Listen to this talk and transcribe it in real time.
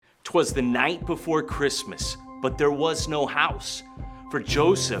'Twas the night before Christmas, but there was no house for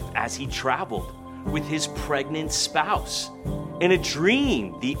Joseph as he traveled with his pregnant spouse. In a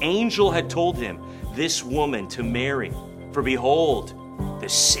dream, the angel had told him this woman to marry, for behold, the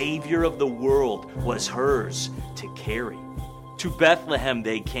Savior of the world was hers to carry. To Bethlehem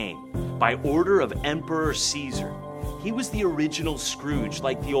they came, by order of Emperor Caesar. He was the original Scrooge,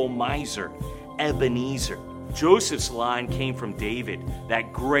 like the old miser, Ebenezer. Joseph's line came from David,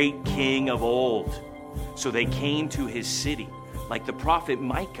 that great king of old. So they came to his city, like the prophet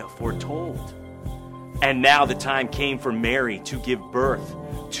Micah foretold. And now the time came for Mary to give birth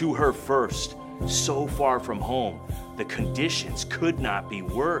to her first. So far from home, the conditions could not be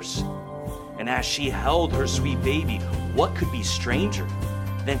worse. And as she held her sweet baby, what could be stranger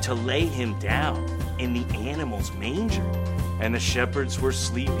than to lay him down in the animal's manger? And the shepherds were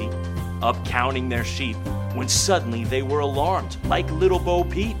sleepy, up counting their sheep, when suddenly they were alarmed, like little Bo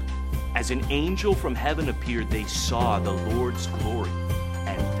Peep. As an angel from heaven appeared, they saw the Lord's glory.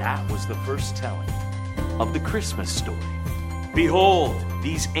 And that was the first telling of the Christmas story. Behold,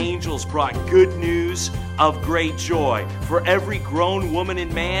 these angels brought good news of great joy for every grown woman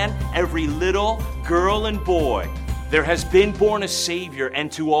and man, every little girl and boy. There has been born a Savior, and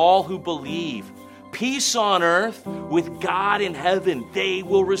to all who believe, peace on earth with God in heaven they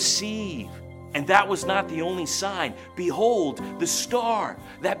will receive. And that was not the only sign. Behold, the star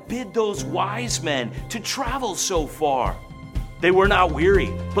that bid those wise men to travel so far. They were not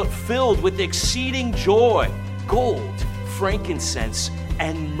weary, but filled with exceeding joy. Gold, frankincense,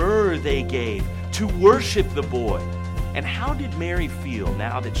 and myrrh they gave to worship the boy. And how did Mary feel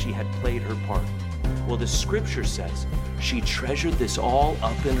now that she had played her part? Well, the scripture says she treasured this all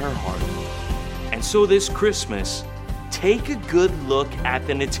up in her heart. And so this Christmas, take a good look at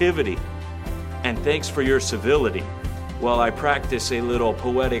the nativity. And thanks for your civility while I practice a little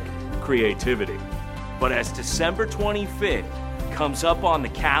poetic creativity. But as December 25th comes up on the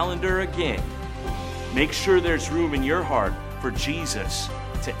calendar again, make sure there's room in your heart for Jesus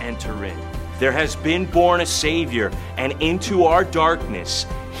to enter in. There has been born a Savior, and into our darkness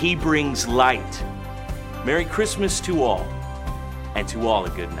He brings light. Merry Christmas to all, and to all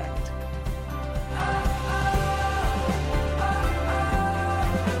a good night.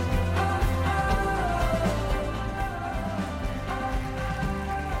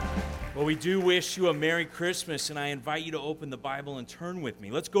 Well, we do wish you a Merry Christmas, and I invite you to open the Bible and turn with me.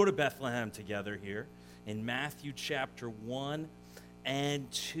 Let's go to Bethlehem together here in Matthew chapter 1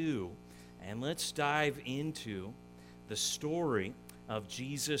 and 2, and let's dive into the story of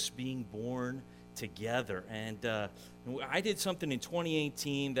Jesus being born together. And I did something in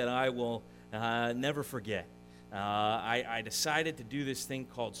 2018 that I will never forget. I decided to do this thing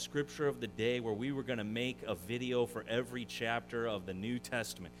called Scripture of the Day, where we were going to make a video for every chapter of the New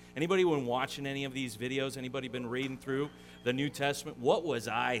Testament. Anybody been watching any of these videos? Anybody been reading through the New Testament? What was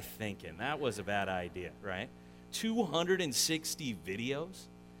I thinking? That was a bad idea, right? 260 videos?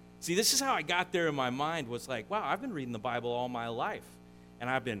 See, this is how I got there in my mind, was like, wow, I've been reading the Bible all my life. And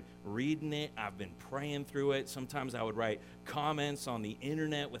I've been reading it, I've been praying through it. Sometimes I would write comments on the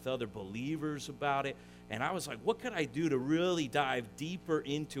internet with other believers about it. And I was like, what could I do to really dive deeper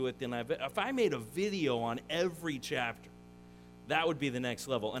into it than if I made a video on every chapter? That would be the next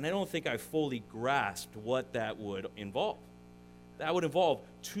level. And I don't think I fully grasped what that would involve. That would involve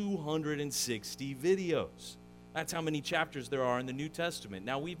 260 videos. That's how many chapters there are in the New Testament.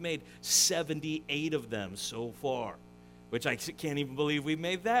 Now, we've made 78 of them so far, which I can't even believe we've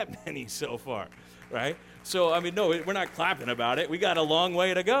made that many so far, right? So, I mean, no, we're not clapping about it. We got a long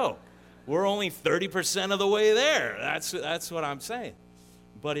way to go. We're only 30% of the way there. That's what I'm saying.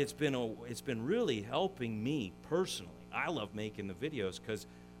 But it's been really helping me personally. I love making the videos because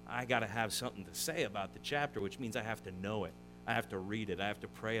I got to have something to say about the chapter, which means I have to know it. I have to read it. I have to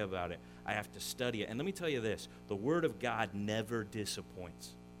pray about it. I have to study it. And let me tell you this, the Word of God never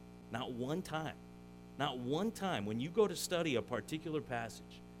disappoints. Not one time. Not one time. When you go to study a particular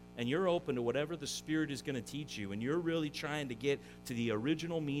passage and you're open to whatever the Spirit is going to teach you, and you're really trying to get to the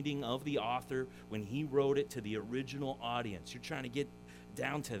original meaning of the author when he wrote it, to the original audience, you're trying to get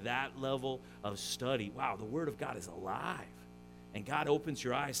down to that level of study. Wow, the Word of God is alive. And God opens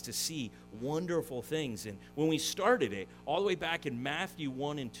your eyes to see wonderful things. And when we started it, all the way back in Matthew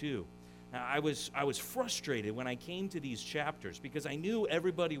 1 and 2, I was frustrated when I came to these chapters because I knew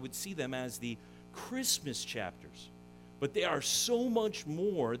everybody would see them as the Christmas chapters. But they are so much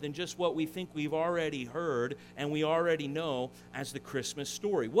more than just what we think we've already heard and we already know as the Christmas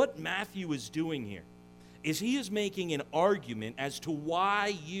story. What Matthew is doing here is he is making an argument as to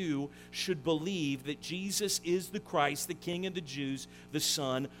why you should believe that Jesus is the Christ, the King of the Jews, the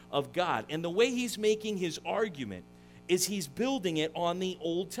Son of God. And the way he's making his argument is he's building it on the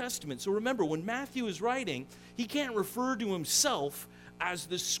Old Testament. So remember, when Matthew is writing, he can't refer to himself as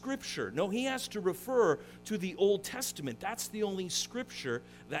the Scripture. No, he has to refer to the Old Testament. That's the only Scripture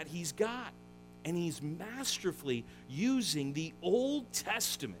that he's got. And he's masterfully using the Old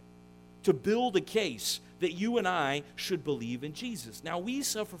Testament to build a case that you and I should believe in Jesus. Now, we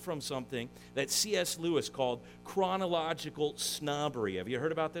suffer from something that C.S. Lewis called chronological snobbery. Have you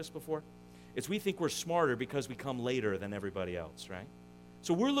heard about this before? It's we think we're smarter because we come later than everybody else, right?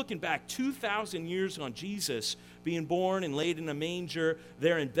 So we're looking back 2,000 years on Jesus being born and laid in a manger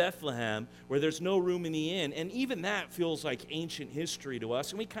there in Bethlehem where there's no room in the inn. And even that feels like ancient history to us.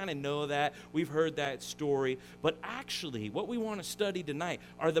 And we kind of know that. We've heard that story. But actually, what we want to study tonight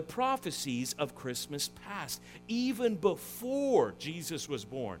are the prophecies of Christmas past. Even before Jesus was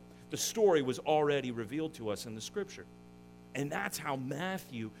born, the story was already revealed to us in the Scripture. And that's how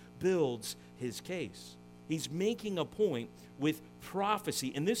Matthew builds his case. He's making a point with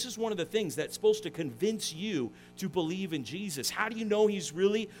prophecy. And this is one of the things that's supposed to convince you to believe in Jesus. How do you know he's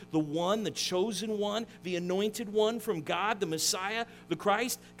really the one, the chosen one, the anointed one from God, the Messiah, the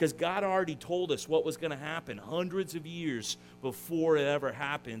Christ? Because God already told us what was going to happen hundreds of years before it ever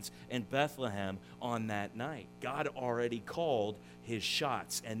happens in Bethlehem on that night. God already called his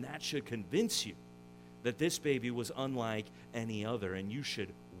shots. And that should convince you that this baby was unlike any other, and you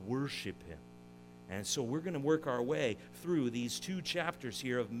should worship him. And so we're going to work our way through these two chapters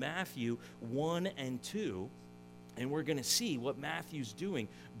here of Matthew 1 and 2, and we're going to see what Matthew's doing,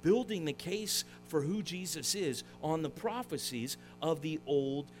 building the case for who Jesus is on the prophecies of the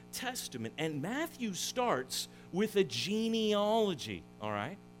Old Testament. And Matthew starts with a genealogy, all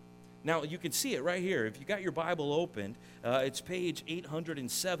right? Now, you can see it right here. If you got your Bible opened, it's page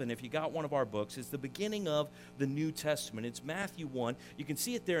 807 if you got one of our books. It's the beginning of the New Testament. It's Matthew 1. You can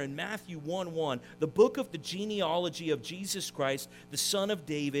see it there in Matthew 1:1, the book of the genealogy of Jesus Christ, the son of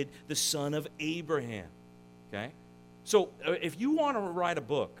David, the son of Abraham. Okay? So if you want to write a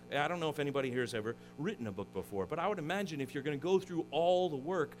book, I don't know if anybody here has ever written a book before, but I would imagine if you're going to go through all the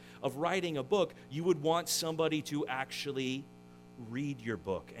work of writing a book, you would want somebody to actually read your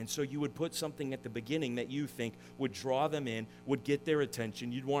book. And so you would put something at the beginning that you think would draw them in, would get their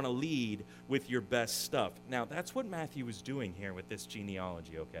attention. You'd want to lead with your best stuff. Now, that's what Matthew is doing here with this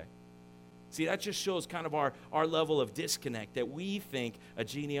genealogy, okay? See, that just shows kind of our level of disconnect, that we think a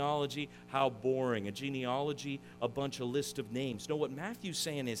genealogy, how boring. A genealogy, a bunch of list of names. No, what Matthew's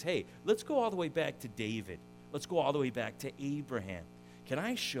saying is, hey, let's go all the way back to David. Let's go all the way back to Abraham. Can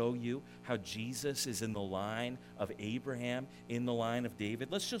I show you how Jesus is in the line of Abraham, in the line of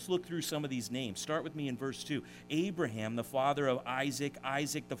David? Let's just look through some of these names. Start with me in verse 2. Abraham, the father of Isaac.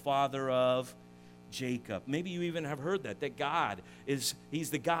 Isaac, the father of Jacob. Maybe you even have heard that God he's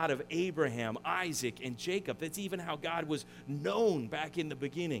the God of Abraham, Isaac, and Jacob. That's even how God was known back in the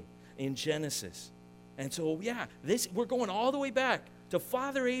beginning in Genesis. And so, yeah, we're going all the way back to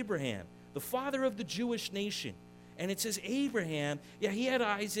Father Abraham, the father of the Jewish nation. And it says Abraham, yeah, he had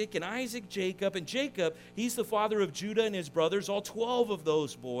Isaac, and Isaac Jacob. And Jacob, he's the father of Judah and his brothers, all 12 of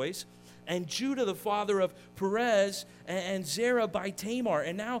those boys. And Judah, the father of Perez and Zerah by Tamar.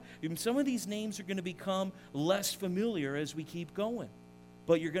 And now some of these names are going to become less familiar as we keep going.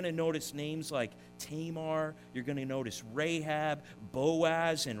 But you're going to notice names like Tamar. You're going to notice Rahab,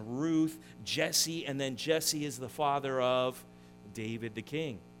 Boaz, and Ruth, Jesse. And then Jesse is the father of David the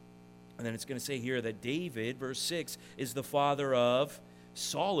king. And then it's going to say here that David, verse 6, is the father of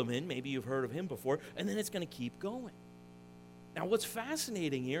Solomon. Maybe you've heard of him before. And then it's going to keep going. Now, what's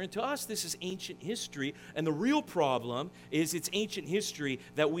fascinating here, and to us this is ancient history, and the real problem is it's ancient history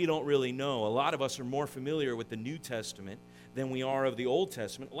that we don't really know. A lot of us are more familiar with the New Testament than we are of the Old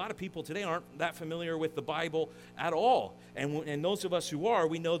Testament. A lot of people today aren't that familiar with the Bible at all. And those of us who are,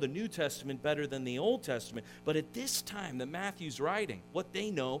 we know the New Testament better than the Old Testament. But at this time that Matthew's writing, what they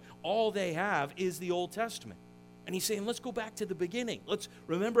know, all they have is the Old Testament. And he's saying, let's go back to the beginning. Let's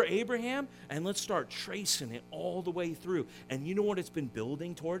remember Abraham, and let's start tracing it all the way through. And you know what it's been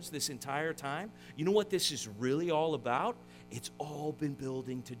building towards this entire time? You know what this is really all about? It's all been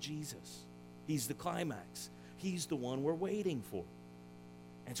building to Jesus. He's the climax. He's the one we're waiting for.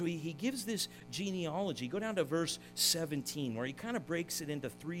 And so he gives this genealogy. Go down to verse 17, where he kind of breaks it into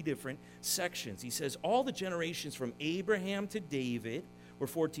three different sections. He says, all the generations from Abraham to David or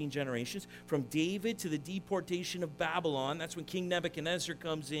 14 generations. From David to the deportation of Babylon, that's when King Nebuchadnezzar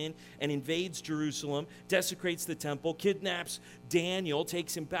comes in and invades Jerusalem, desecrates the temple, kidnaps Daniel,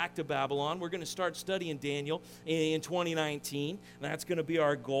 takes him back to Babylon. We're going to start studying Daniel in 2019. That's going to be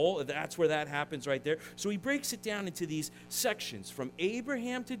our goal. That's where that happens right there. So he breaks it down into these sections, from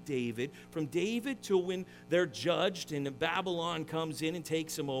Abraham to David, from David to when they're judged and Babylon comes in and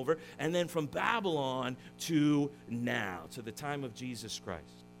takes them over, and then from Babylon to now, to the time of Jesus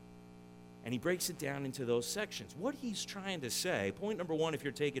Christ. And he breaks it down into those sections. What he's trying to say, point number one, if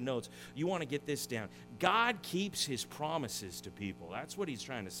you're taking notes, you want to get this down. God keeps his promises to people. That's what he's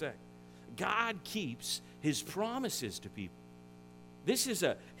trying to say. God keeps his promises to people. This is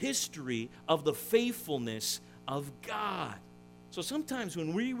a history of the faithfulness of God. So sometimes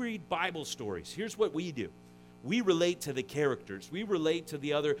when we read Bible stories, here's what we do. We relate to the characters. We relate to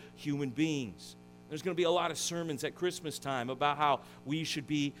the other human beings. There's going to be a lot of sermons at Christmas time about how we should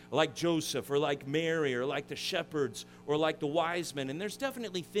be like Joseph or like Mary or like the shepherds or like the wise men. And there's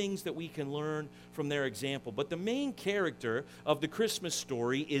definitely things that we can learn from their example. But the main character of the Christmas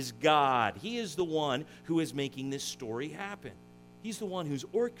story is God. He is the one who is making this story happen. He's the one who's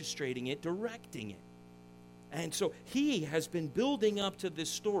orchestrating it, directing it. And so he has been building up to this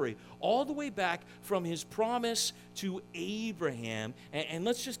story all the way back from his promise to Abraham. And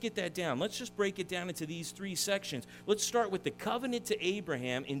let's just get that down. Let's just break it down into these three sections. Let's start with the covenant to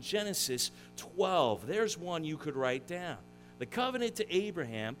Abraham in Genesis 12. There's one you could write down. The covenant to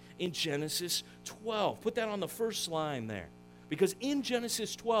Abraham in Genesis 12. Put that on the first line there. Because in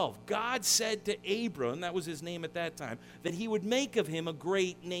Genesis 12, God said to Abram, that was his name at that time, that he would make of him a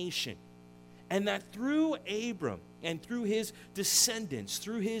great nation. And that through Abram and through his descendants,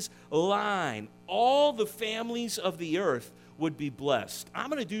 through his line, all the families of the earth would be blessed. I'm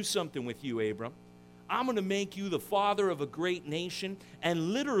going to do something with you, Abram. I'm going to make you the father of a great nation,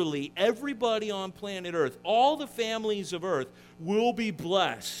 and literally everybody on planet Earth, all the families of earth, will be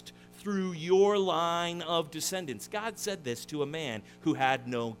blessed through your line of descendants. God said this to a man who had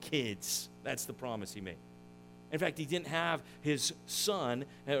no kids. That's the promise he made. In fact, he didn't have his son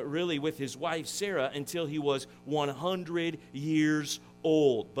really with his wife Sarah until he was 100 years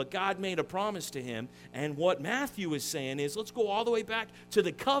old. But God made a promise to him, and what Matthew is saying is, let's go all the way back to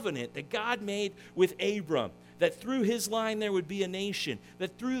the covenant that God made with Abram, that through his line there would be a nation,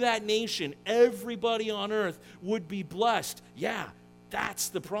 that through that nation everybody on earth would be blessed. Yeah, that's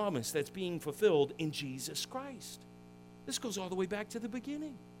the promise that's being fulfilled in Jesus Christ. This goes all the way back to the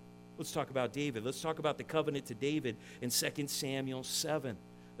beginning. Let's talk about David. Let's talk about the covenant to David in 2 Samuel 7.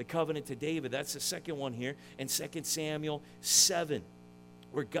 The covenant to David, that's the second one here in 2 Samuel 7,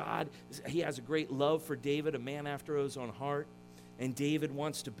 where God, he has a great love for David, a man after his own heart. And David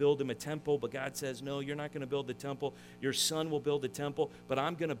wants to build him a temple, but God says, no, you're not going to build the temple. Your son will build the temple, but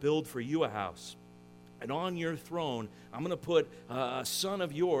I'm going to build for you a house. And on your throne, I'm going to put a son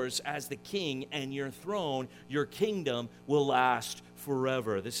of yours as the king, and your throne, your kingdom, will last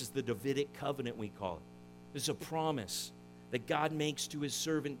forever. This is the Davidic covenant, we call it. This is a promise that God makes to his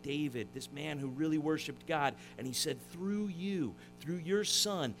servant David, this man who really worshiped God. And he said, through you, through your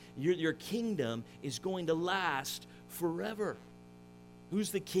son, your kingdom is going to last forever.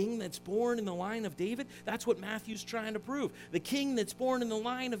 Who's the king that's born in the line of David? That's what Matthew's trying to prove. The king that's born in the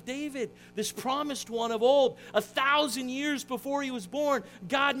line of David, this promised one of old, 1,000 years before he was born,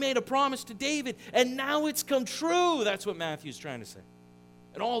 God made a promise to David, and now it's come true. That's what Matthew's trying to say.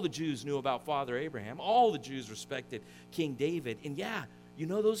 And all the Jews knew about Father Abraham. All the Jews respected King David. And yeah, you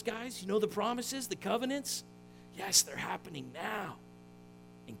know those guys? You know the promises, the covenants? Yes, they're happening now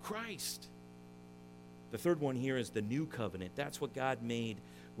in Christ. The third one here is the new covenant. That's what God made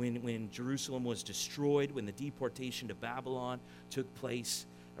when Jerusalem was destroyed, when the deportation to Babylon took place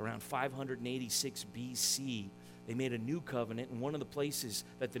around 586 BC. They made a new covenant, and one of the places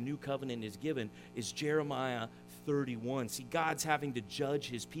that the new covenant is given is Jeremiah 31. See, God's having to judge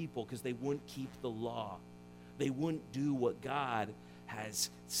his people because they wouldn't keep the law. They wouldn't do what God has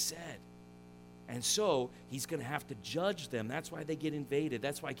said. And so he's going to have to judge them. That's why they get invaded.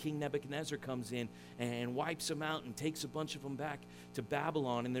 That's why King Nebuchadnezzar comes in and wipes them out and takes a bunch of them back to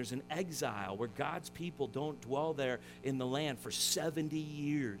Babylon. And there's an exile where God's people don't dwell there in the land for 70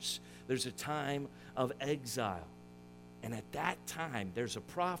 years. There's a time of exile. And at that time, there's a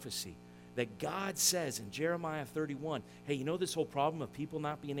prophecy that God says in Jeremiah 31, hey, you know this whole problem of people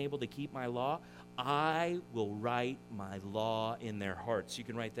not being able to keep my law? I will write my law in their hearts. You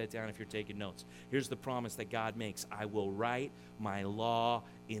can write that down if you're taking notes. Here's the promise that God makes. I will write my law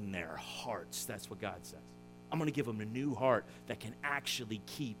in their hearts. That's what God says. I'm going to give them a new heart that can actually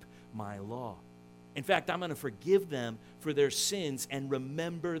keep my law. In fact, I'm going to forgive them for their sins and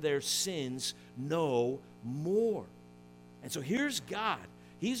remember their sins no more. And so here's God.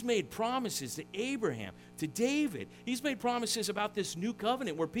 He's made promises to Abraham, to David. He's made promises about this new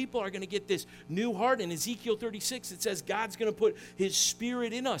covenant where people are going to get this new heart. In Ezekiel 36, it says God's going to put his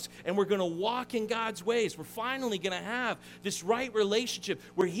spirit in us, and we're going to walk in God's ways. We're finally going to have this right relationship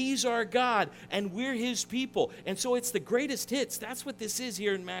where he's our God and we're his people. And so it's the greatest hits. That's what this is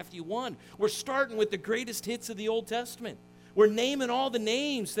here in Matthew 1. We're starting with the greatest hits of the Old Testament. We're naming all the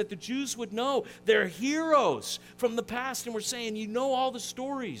names that the Jews would know. They're heroes from the past, and we're saying, you know all the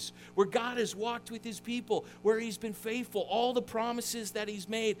stories where God has walked with his people, where he's been faithful, all the promises that he's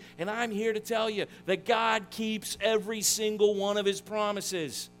made. And I'm here to tell you that God keeps every single one of his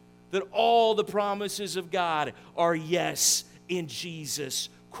promises, that all the promises of God are yes in Jesus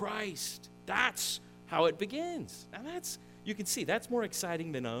Christ. That's how it begins. Now you can see, that's more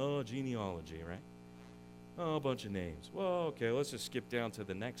exciting than, genealogy, right? Oh, a bunch of names. Well, okay, let's just skip down to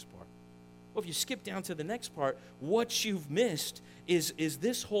the next part. Well, if you skip down to the next part, what you've missed is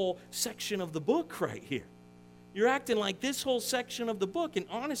this whole section of the book right here. You're acting like this whole section of the book. And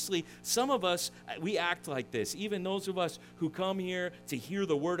honestly, some of us, we act like this. Even those of us who come here to hear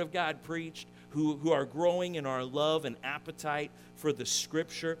the Word of God preached, who are growing in our love and appetite for the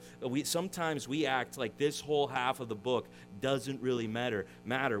Scripture, sometimes we act like this whole half of the book doesn't really matter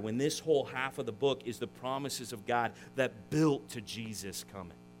when this whole half of the book is the promises of God that built to Jesus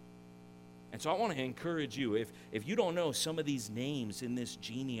coming. And so I want to encourage you, if you don't know some of these names in this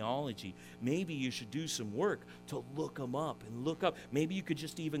genealogy, maybe you should do some work to look them up and look up. Maybe you could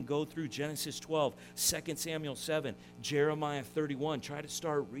just even go through Genesis 12, 2 Samuel 7, Jeremiah 31. Try to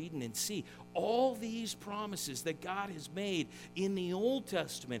start reading and see all these promises that God has made in the Old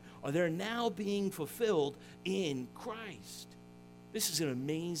Testament. They're now being fulfilled in Christ. This is an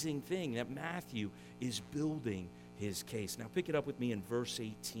amazing thing that Matthew is building his case. Now pick it up with me in verse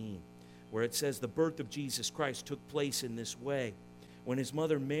 18. Where it says the birth of Jesus Christ took place in this way. When his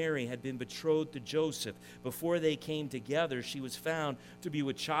mother Mary had been betrothed to Joseph, before they came together, she was found to be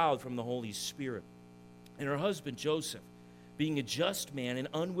with child from the Holy Spirit. And her husband Joseph, being a just man and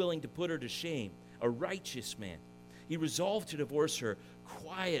unwilling to put her to shame, a righteous man, he resolved to divorce her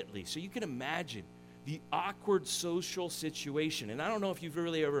quietly. So you can imagine the awkward social situation. And I don't know if you've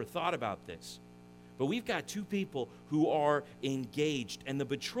really ever thought about this. But we've got two people who are engaged. And the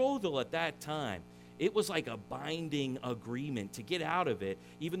betrothal at that time, it was like a binding agreement to get out of it.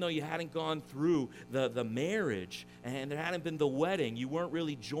 Even though you hadn't gone through the marriage and there hadn't been the wedding, you weren't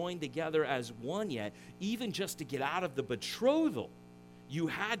really joined together as one yet. Even just to get out of the betrothal, you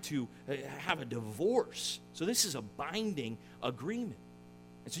had to have a divorce. So this is a binding agreement.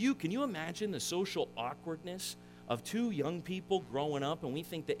 And so can you imagine the social awkwardness of two young people growing up? And we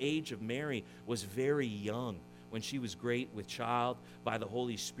think the age of Mary was very young when she was great with child by the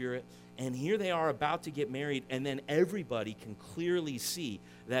Holy Spirit. And here they are about to get married, and then everybody can clearly see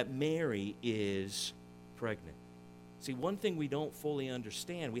that Mary is pregnant. See, one thing we don't fully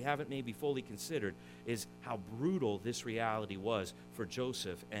understand, we haven't maybe fully considered, is how brutal this reality was for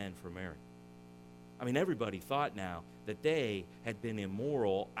Joseph and for Mary. I mean, everybody thought now that they had been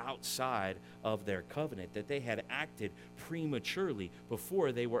immoral outside of their covenant, that they had acted prematurely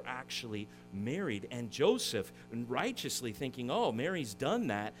before they were actually married. And Joseph, righteously thinking, oh, Mary's done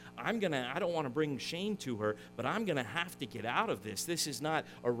that. I don't want to bring shame to her, but I'm going to have to get out of this. This is not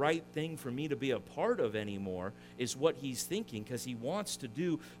a right thing for me to be a part of anymore, is what he's thinking, because he wants to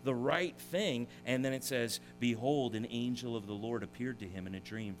do the right thing. And then it says, behold, an angel of the Lord appeared to him in a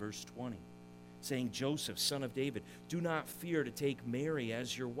dream, verse 20. Saying, Joseph, son of David, do not fear to take Mary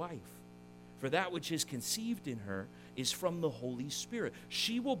as your wife, for that which is conceived in her is from the Holy Spirit.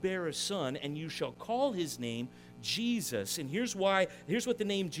 She will bear a son, and you shall call his name Jesus. And here's what the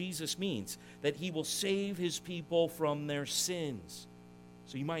name Jesus means, that he will save his people from their sins.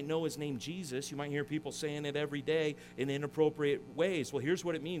 So you might know his name Jesus. You might hear people saying it every day in inappropriate ways. Well, here's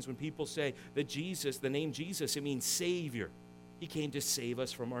what it means when people say that Jesus, the name Jesus, it means Savior. He came to save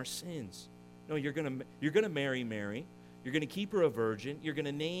us from our sins. No, you're gonna marry Mary. You're going to keep her a virgin. You're going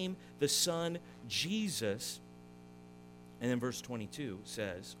to name the son Jesus. And then verse 22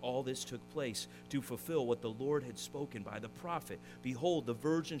 says, all this took place to fulfill what the Lord had spoken by the prophet. Behold, the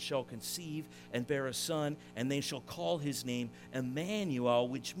virgin shall conceive and bear a son, and they shall call his name Emmanuel,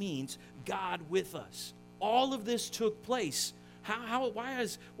 which means God with us. All of this took place.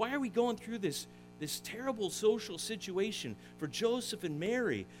 Why are we going through this terrible social situation for Joseph and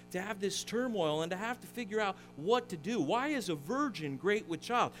Mary to have this turmoil and to have to figure out what to do? Why is a virgin great with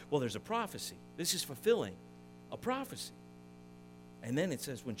child? Well, there's a prophecy. This is fulfilling a prophecy. And then it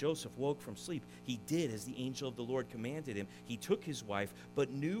says, when Joseph woke from sleep, he did as the angel of the Lord commanded him. He took his wife,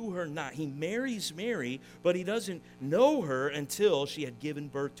 but knew her not. He marries Mary, but he doesn't know her until she had given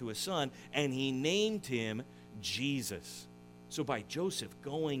birth to a son, and he named him Jesus. So by Joseph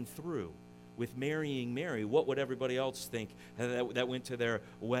going through with marrying Mary, what would everybody else think that went to their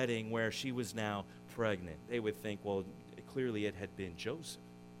wedding where she was now pregnant? They would think, well, clearly it had been Joseph,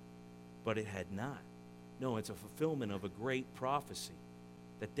 but it had not. No, it's a fulfillment of a great prophecy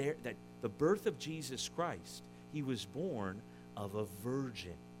that the birth of Jesus Christ, he was born of a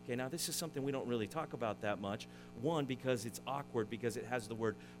virgin. Okay, now this is something we don't really talk about that much. One, because it's awkward because it has the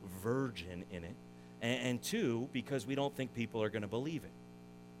word virgin in it. And two, because we don't think people are going to believe it.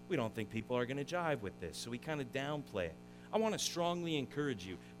 We don't think people are going to jive with this, so we kind of downplay it. I want to strongly encourage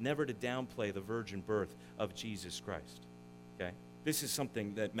you never to downplay the virgin birth of Jesus Christ. Okay? This is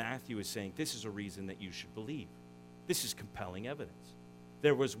something that Matthew is saying, this is a reason that you should believe. This is compelling evidence.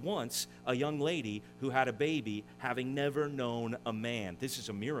 There was once a young lady who had a baby having never known a man. This is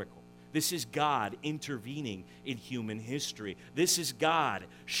a miracle. This is God intervening in human history. This is God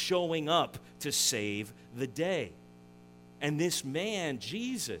showing up to save the day. And this man,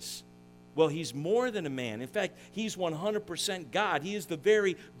 Jesus, well, he's more than a man. In fact, he's 100% God. He is the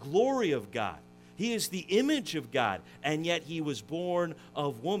very glory of God. He is the image of God, and yet he was born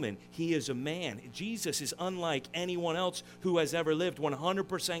of woman. He is a man. Jesus is unlike anyone else who has ever lived,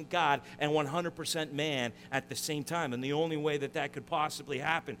 100% God and 100% man at the same time. And the only way that that could possibly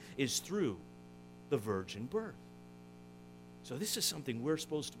happen is through the virgin birth. So this is something we're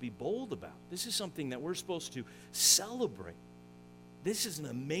supposed to be bold about. This is something that we're supposed to celebrate. This is an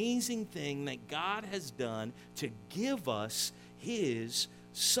amazing thing that God has done to give us his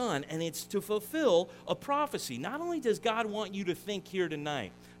Son, and it's to fulfill a prophecy. Not only does God want you to think here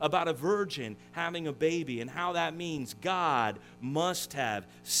tonight about a virgin having a baby and how that means God must have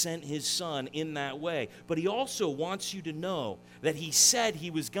sent his Son in that way, but he also wants you to know that he said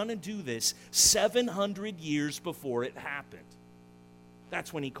he was going to do this 700 years before it happened.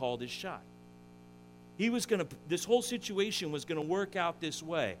 That's when he called his shot. This whole situation was going to work out this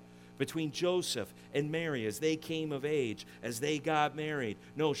way. Between Joseph and Mary as they came of age, as they got married.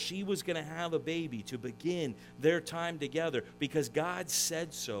 No, she was going to have a baby to begin their time together because God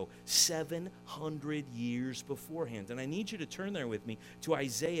said so 700 years beforehand. And I need you to turn there with me to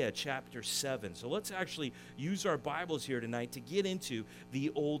Isaiah chapter 7. So let's actually use our Bibles here tonight to get into the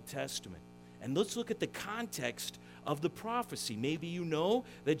Old Testament. And let's look at the context of the prophecy. Maybe you know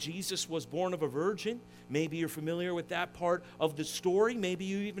that Jesus was born of a virgin. Maybe you're familiar with that part of the story. Maybe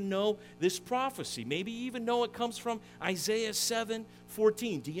you even know this prophecy. Maybe you even know it comes from Isaiah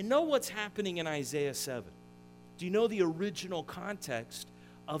 7:14. Do you know what's happening in Isaiah 7? Do you know the original context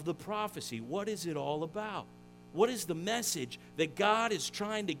of the prophecy? What is it all about? What is the message that God is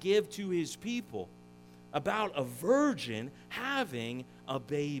trying to give to his people about a virgin having a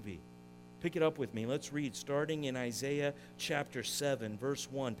baby? Pick it up with me. Let's read starting in Isaiah chapter 7, verse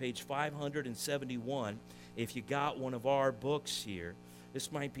 1, page 571. If you got one of our books here,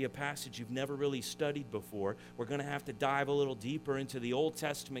 this might be a passage you've never really studied before. We're going to have to dive a little deeper into the Old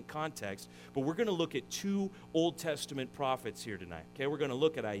Testament context, but we're going to look at two Old Testament prophets here tonight. Okay, we're going to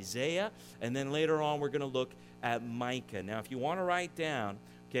look at Isaiah, and then later on we're going to look at Micah. Now, if you want to write down,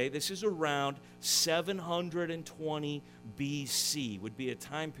 okay, this is around 720 BC would be a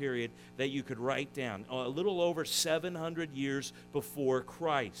time period that you could write down. A little over 700 years before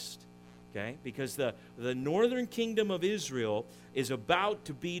Christ, okay? Because the northern kingdom of Israel is about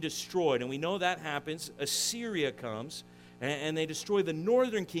to be destroyed, and we know that happens. Assyria comes, and they destroy the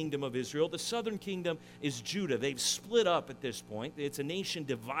northern kingdom of Israel. The southern kingdom is Judah. They've split up at this point. It's a nation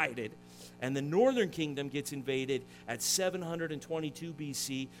divided. And the northern kingdom gets invaded at 722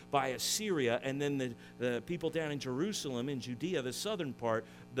 BC by Assyria. And then the people down in Jerusalem, in Judea, the southern part,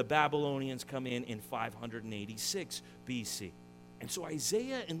 the Babylonians come in 586 BC. And so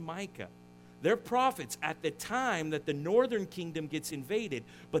Isaiah and Micah, they're prophets at the time that the northern kingdom gets invaded,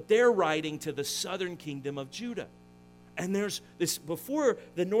 but they're writing to the southern kingdom of Judah. And there's this, before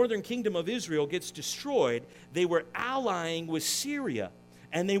the northern kingdom of Israel gets destroyed, they were allying with Syria.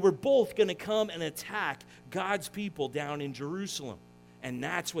 And they were both going to come and attack God's people down in Jerusalem. And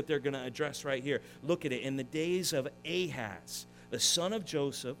that's what they're going to address right here. Look at it. In the days of Ahaz, the son of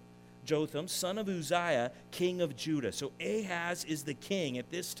Jotham, son of Uzziah, king of Judah. So Ahaz is the king at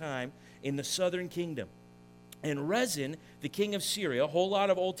this time in the southern kingdom. And Rezin, the king of Syria, a whole lot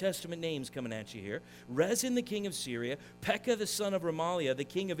of Old Testament names coming at you here. Rezin, the king of Syria, Pekah, the son of Remaliah, the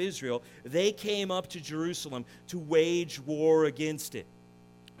king of Israel, they came up to Jerusalem to wage war against it.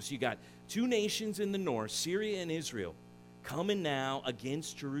 So you got two nations in the north, Syria and Israel. coming now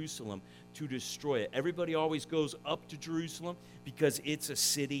against Jerusalem to destroy it. Everybody always goes up to Jerusalem because it's a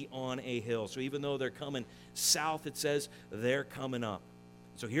city on a hill. So even though they're coming south, it says, they're coming up.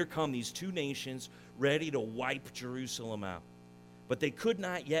 So here come these two nations ready to wipe Jerusalem out. But they could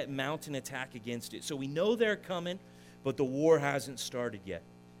not yet mount an attack against it. So we know they're coming, but the war hasn't started yet.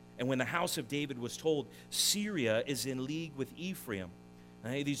 And when the house of David was told Syria is in league with Ephraim,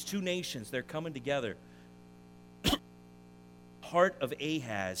 these two nations, they're coming together. Heart of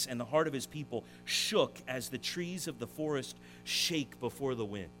Ahaz and the heart of his people shook as the trees of the forest shake before the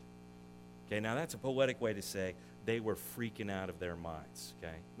wind. Okay, now that's a poetic way to say they were freaking out of their minds.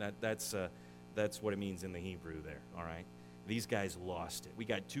 Okay, that's what it means in the Hebrew there. All right, these guys lost it. We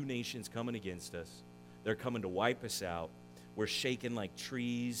got two nations coming against us. They're coming to wipe us out. We're shaking like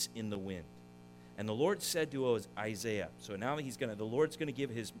trees in the wind. And the Lord said to Isaiah, so now the Lord's going to give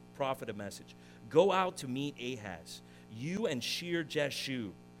his prophet a message. Go out to meet Ahaz, you and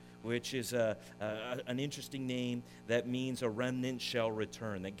Shir-Jeshub, which is an interesting name that means a remnant shall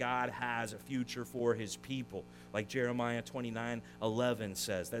return, that God has a future for his people. Like Jeremiah 29:11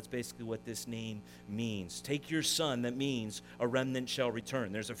 says, that's basically what this name means. Take your son, that means a remnant shall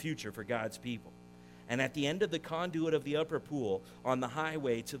return. There's a future for God's people. And at the end of the conduit of the upper pool, on the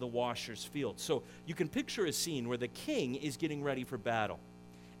highway to the washer's field. So you can picture a scene where the king is getting ready for battle.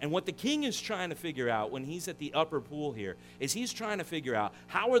 And what the king is trying to figure out when he's at the upper pool here is he's trying to figure out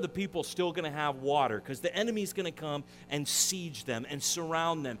how are the people still going to have water, because the enemy's going to come and siege them and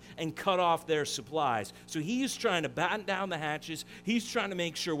surround them and cut off their supplies. So he's trying to batten down the hatches. He's trying to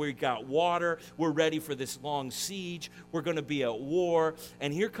make sure we've got water. We're ready for this long siege. We're going to be at war.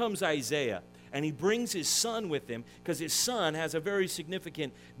 And here comes Isaiah. And he brings his son with him because his son has a very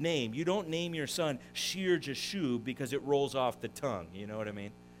significant name. You don't name your son Shir-Jeshub because it rolls off the tongue. You know what I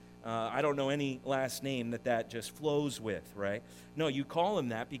mean? I don't know any last name that just flows with, right? No, you call him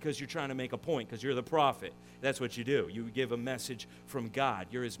that because you're trying to make a point, because you're the prophet. That's what you do. You give a message from God.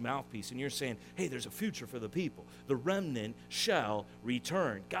 You're his mouthpiece, and you're saying, hey, there's a future for the people. The remnant shall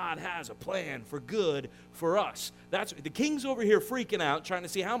return. God has a plan for good for us. The king's over here freaking out, trying to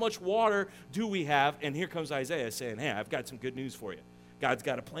see how much water do we have, and here comes Isaiah saying, hey, I've got some good news for you. God's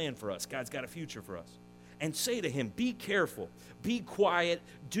got a plan for us. God's got a future for us. And say to him, be careful, be quiet,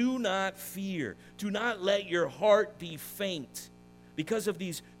 do not fear. Do not let your heart be faint because of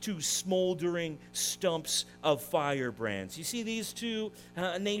these two smoldering stumps of firebrands. You see these two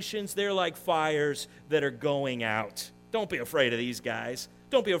nations, they're like fires that are going out. Don't be afraid of these guys.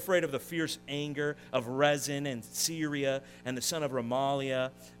 Don't be afraid of the fierce anger of Rezin and Syria and the son of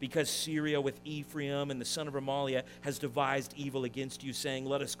Remaliah, because Syria with Ephraim and the son of Remaliah has devised evil against you, saying,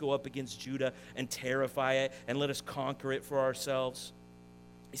 let us go up against Judah and terrify it, and let us conquer it for ourselves.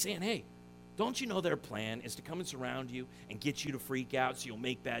 He's saying, hey, don't you know their plan is to come and surround you and get you to freak out so you'll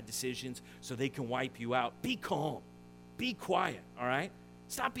make bad decisions so they can wipe you out? Be calm. Be quiet, all right?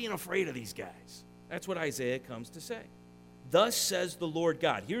 Stop being afraid of these guys. That's what Isaiah comes to say. Thus says the Lord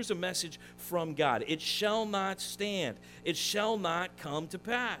God. Here's a message from God. It shall not stand. It shall not come to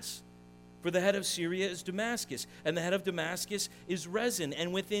pass. For the head of Syria is Damascus, and the head of Damascus is Rezin.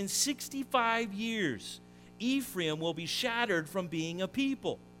 And within 65 years, Ephraim will be shattered from being a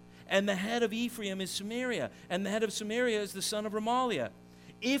people. And the head of Ephraim is Samaria, and the head of Samaria is the son of Remaliah.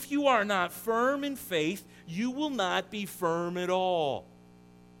 If you are not firm in faith, you will not be firm at all.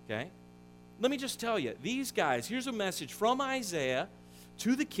 Okay? Let me just tell you, these guys, here's a message from Isaiah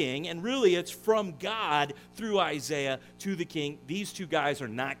to the king, and really it's from God through Isaiah to the king. These two guys are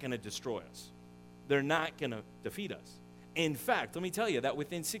not going to destroy us. They're not going to defeat us. In fact, let me tell you that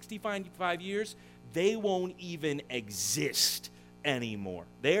within 65 years, they won't even exist anymore.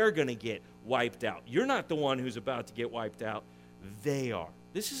 They're going to get wiped out. You're not the one who's about to get wiped out. They are.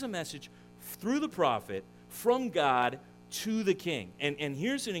 This is a message through the prophet from God to the king. And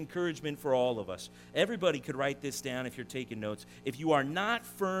here's an encouragement for all of us. Everybody could write this down if you're taking notes. If you are not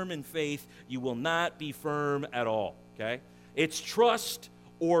firm in faith, you will not be firm at all, okay? It's trust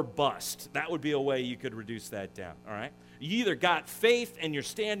or bust. That would be a way you could reduce that down, all right? You either got faith and you're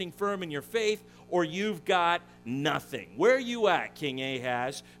standing firm in your faith, or you've got nothing. Where are you at, King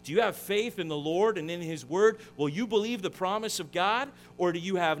Ahaz? Do you have faith in the Lord and in his word? Will you believe the promise of God? Or do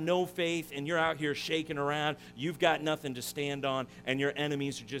you have no faith and you're out here shaking around? You've got nothing to stand on and your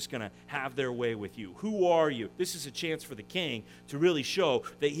enemies are just going to have their way with you. Who are you? This is a chance for the king to really show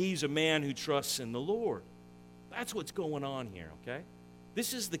that he's a man who trusts in the Lord. That's what's going on here, okay?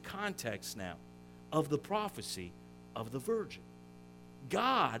 This is the context now of the prophecy of the virgin.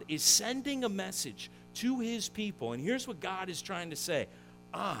 God is sending a message to his people, and here's what God is trying to say: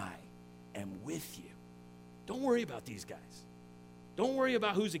 I am with you. Don't worry about these guys. Don't worry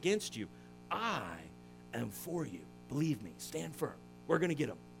about who's against you. I am for you. Believe me. Stand firm. We're going to get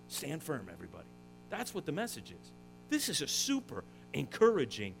them. Stand firm, everybody. That's what the message is. This is a super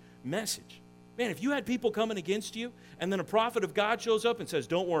encouraging message. Man, if you had people coming against you, and then a prophet of God shows up and says,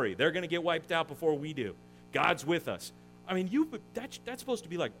 don't worry, they're going to get wiped out before we do. God's with us. I mean, that's supposed to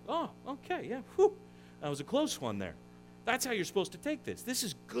be like, oh, okay, yeah, whew. That was a close one there. That's how you're supposed to take this. This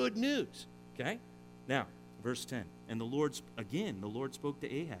is good news, okay? Now, verse 10, and the Lord spoke to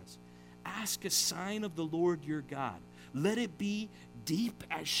Ahaz. Ask a sign of the Lord your God. Let it be deep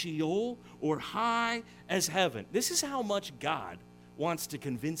as Sheol or high as heaven. This is how much God wants to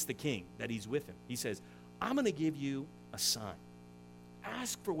convince the king that he's with him. He says, I'm going to give you a sign.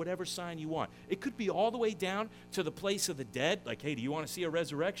 Ask for whatever sign you want. It could be all the way down to the place of the dead. Like, hey, do you want to see a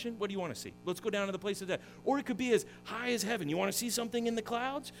resurrection? What do you want to see? Let's go down to the place of the dead. Or it could be as high as heaven. You want to see something in the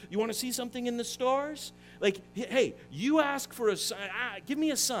clouds? You want to see something in the stars? Like, hey, you ask for a sign. Give me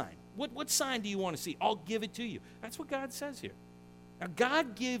a sign. What sign do you want to see? I'll give it to you. That's what God says here. Now,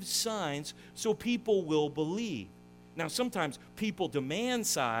 God gives signs so people will believe. Now, sometimes people demand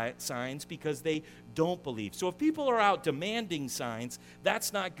signs because they don't believe. So if people are out demanding signs,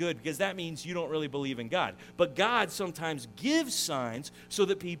 that's not good because that means you don't really believe in God. But God sometimes gives signs so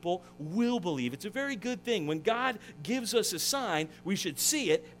that people will believe. It's a very good thing. When God gives us a sign, we should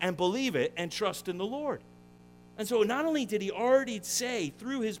see it and believe it and trust in the Lord. And so not only did he already say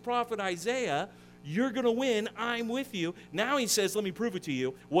through his prophet Isaiah, you're going to win, I'm with you. Now he says, let me prove it to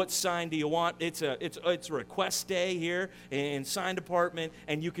you. What sign do you want? It's a request day here in sign department,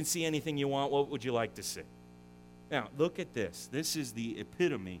 and you can see anything you want. What would you like to see? Now, look at this. This is the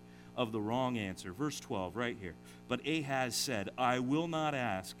epitome of the wrong answer. Verse 12 right here. But Ahaz said, I will not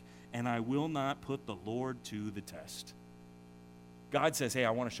ask, and I will not put the Lord to the test. God says, hey,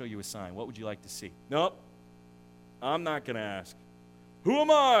 I want to show you a sign. What would you like to see? Nope, I'm not going to ask. Who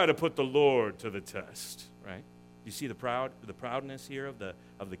am I to put the Lord to the test? Right? You see the proudness here of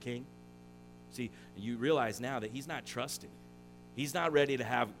the king? See, you realize now that he's not trusting. He's not ready to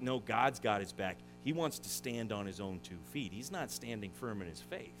have, no, God's got his back. He wants to stand on his own 2 feet. He's not standing firm in his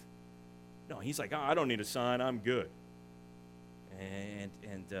faith. No, he's like, oh, I don't need a sign, I'm good.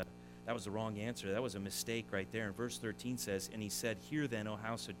 And that was the wrong answer. That was a mistake right there. And verse 13 says, and he said, hear then, O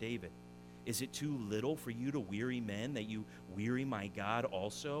house of David. Is it too little for you to weary men that you weary my God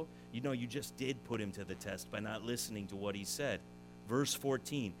also? You know, you just did put him to the test by not listening to what he said. Verse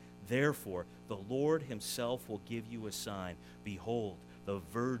 14, therefore the Lord himself will give you a sign. Behold, the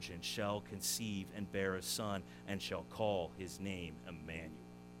virgin shall conceive and bear a son and shall call his name Emmanuel.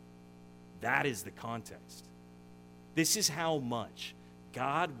 That is the context. This is how much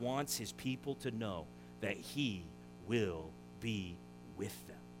God wants his people to know that he will be with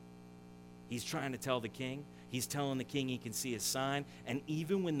them. He's trying to tell the king. He's telling the king he can see a sign. And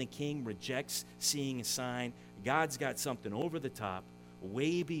even when the king rejects seeing a sign, God's got something over the top,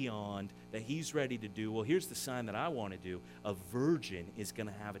 way beyond, that he's ready to do. Well, here's the sign that I want to do. A virgin is going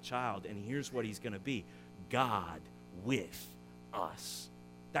to have a child, and here's what he's going to be. God with us.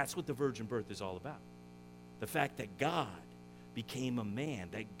 That's what the virgin birth is all about. The fact that God became a man,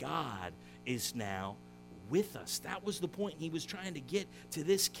 that God is now with us. That was the point he was trying to get to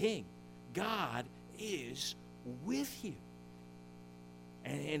this king. God is with you.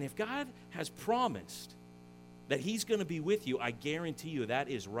 And if God has promised that he's going to be with you, I guarantee you that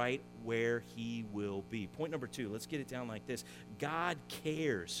is right where he will be. Point number 2, let's get it down like this. God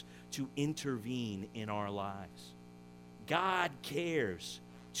cares to intervene in our lives. God cares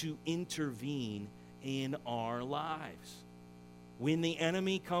to intervene in our lives. When the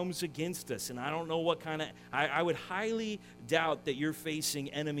enemy comes against us, and I don't know what kind of, I would highly doubt that you're facing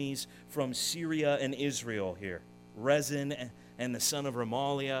enemies from Syria and Israel here. Rezin and the son of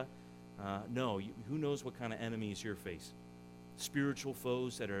Remaliah. No, who knows what kind of enemies you're facing. Spiritual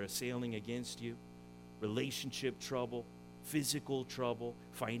foes that are assailing against you. Relationship trouble, physical trouble,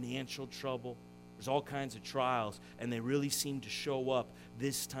 financial trouble. There's all kinds of trials, and they really seem to show up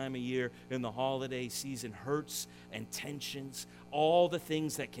this time of year in the holiday season. Hurts and tensions, all the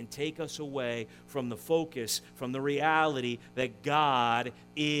things that can take us away from the focus, from the reality that God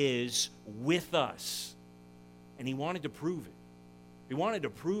is with us. And he wanted to prove it. He wanted to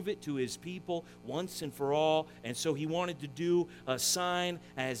prove it to his people once and for all. And so he wanted to do a sign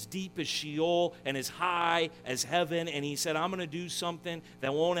as deep as Sheol and as high as heaven. And he said, I'm going to do something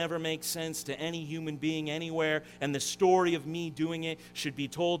that won't ever make sense to any human being anywhere. And the story of me doing it should be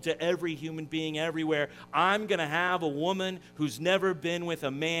told to every human being everywhere. I'm going to have a woman who's never been with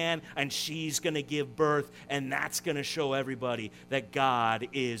a man, and she's going to give birth. And that's going to show everybody that God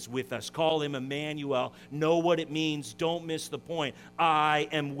is with us. Call him Emmanuel. Know what it means. Don't miss the point. I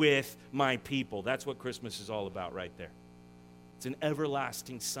am with my people. That's what Christmas is all about right there. It's an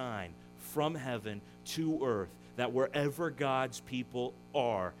everlasting sign from heaven to earth that wherever God's people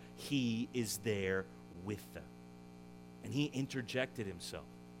are, he is there with them. And he interjected himself,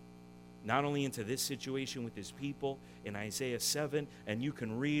 not only into this situation with his people in Isaiah 7, and you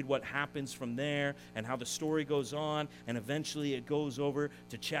can read what happens from there and how the story goes on, and eventually it goes over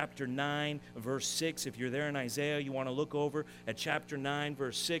to chapter 9, verse 6. If you're there in Isaiah, you want to look over at chapter 9,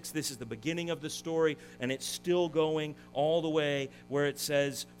 verse 6. This is the beginning of the story, and it's still going all the way where it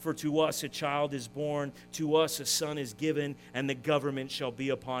says, For to us a child is born, to us a son is given, and the government shall be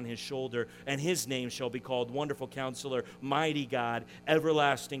upon his shoulder, and his name shall be called Wonderful Counselor, Mighty God,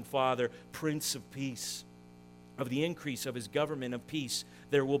 Everlasting Father, Prince of Peace. Of the increase of his government of peace,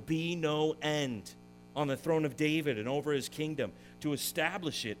 there will be no end on the throne of David and over his kingdom, to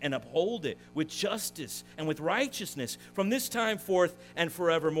establish it and uphold it with justice and with righteousness from this time forth and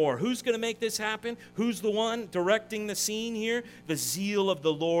forevermore. Who's going to make this happen? Who's the one directing the scene here? The zeal of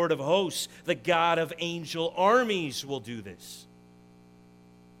the Lord of hosts, the God of angel armies will do this.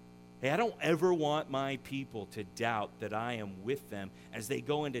 Hey, I don't ever want my people to doubt that I am with them as they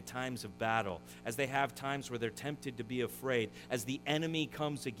go into times of battle, as they have times where they're tempted to be afraid, as the enemy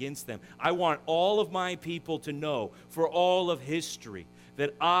comes against them. I want all of my people to know for all of history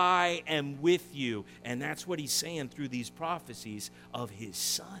that I am with you. And that's what he's saying through these prophecies of his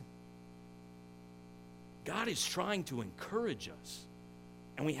son. God is trying to encourage us,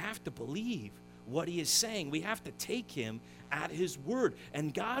 and we have to believe what he is saying. We have to take him at his word.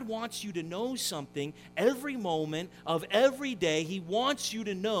 And God wants you to know something every moment of every day. He wants you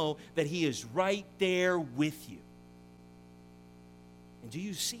to know that he is right there with you. And do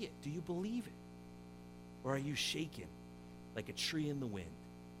you see it? Do you believe it? Or are you shaken like a tree in the wind,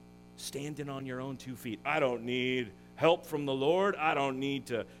 standing on your own 2 feet? I don't need help from the Lord. I don't need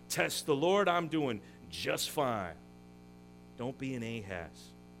to test the Lord. I'm doing just fine. Don't be an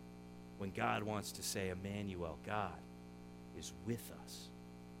Ahaz when God wants to say, Emmanuel, God is with us.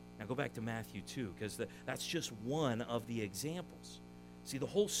 Now go back to Matthew 2, because that's just one of the examples. See, the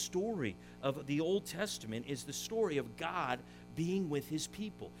whole story of the Old Testament is the story of God being with his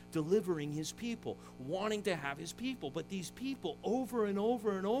people, delivering his people, wanting to have his people. But these people, over and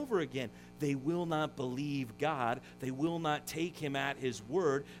over and over again, they will not believe God. They will not take him at his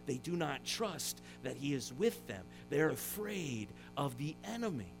word. They do not trust that he is with them. They're afraid of the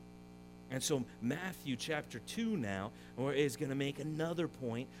enemy. And so Matthew chapter 2 now is going to make another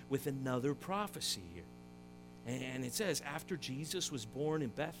point with another prophecy here. And it says, after Jesus was born in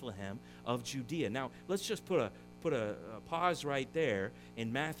Bethlehem of Judea. Now, let's just put a pause right there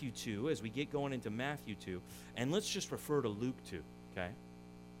in Matthew 2 as we get going into Matthew 2. And let's just refer to Luke 2, okay?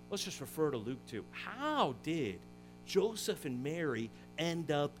 Let's just refer to Luke 2. How did Joseph and Mary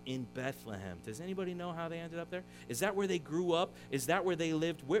end up in Bethlehem? Does anybody know how they ended up there? Is that where they grew up? Is that where they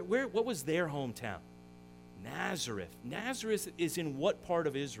lived? What was their hometown? Nazareth. Nazareth is in what part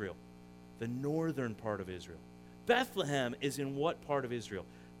of Israel? The northern part of Israel. Bethlehem is in what part of Israel?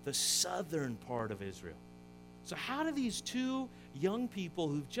 The southern part of Israel. So how do these two young people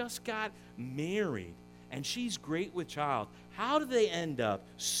who've just got married, and she's great with child, how do they end up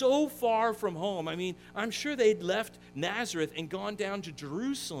so far from home? I mean, I'm sure they'd left Nazareth and gone down to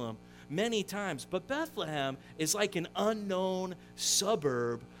Jerusalem many times, but Bethlehem is like an unknown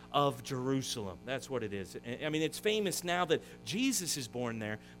suburb of Jerusalem. That's what it is. I mean, it's famous now that Jesus is born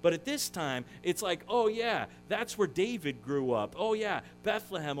there, but at this time, it's like, oh yeah, that's where David grew up. Oh yeah,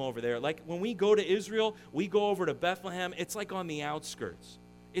 Bethlehem over there. Like when we go to Israel, we go over to Bethlehem. It's like on the outskirts.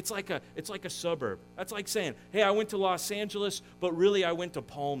 It's like a suburb. That's like saying, hey, I went to Los Angeles, but really I went to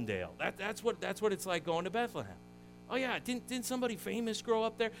Palmdale. That's what it's like going to Bethlehem. Oh yeah, didn't somebody famous grow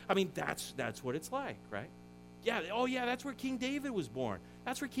up there? I mean, that's what it's like, right? Yeah, oh yeah, that's where King David was born.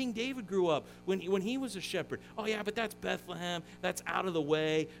 That's where King David grew up when he was a shepherd. Oh yeah, but that's Bethlehem. That's out of the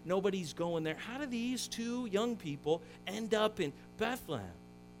way. Nobody's going there. How do these two young people end up in Bethlehem?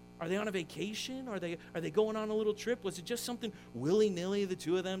 Are they on a vacation? Are they going on a little trip? Was it just something willy-nilly the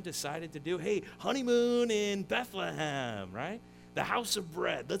two of them decided to do? Hey, honeymoon in Bethlehem, right? The house of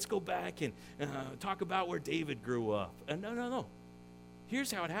bread. Let's go back and talk about where David grew up. No.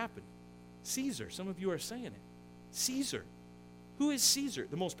 Here's how it happened. Caesar, some of you are saying it. Caesar. Who is Caesar?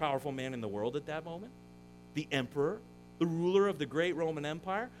 The most powerful man in the world at that moment? The emperor, the ruler of the great Roman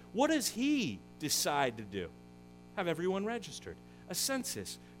Empire. What does he decide to do? Have everyone registered. A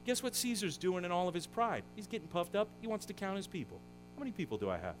census. Guess what Caesar's doing in all of his pride? He's getting puffed up. He wants to count his people. How many people do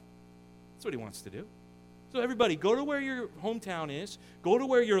I have? That's what he wants to do. So everybody, go to where your hometown is. Go to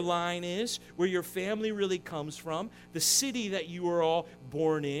where your line is, where your family really comes from, the city that you were all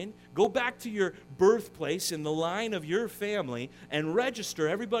born in. Go back to your birthplace in the line of your family and register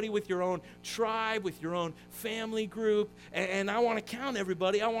everybody with your own tribe, with your own family group. And I want to count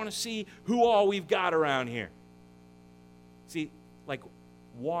everybody. I want to see who all we've got around here. See, like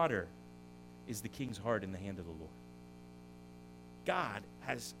water is the king's heart in the hand of the Lord. God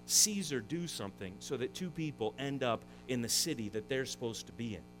has Caesar do something so that two people end up in the city that they're supposed to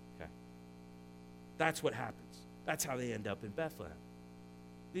be in. Okay? That's what happens. That's how they end up in Bethlehem.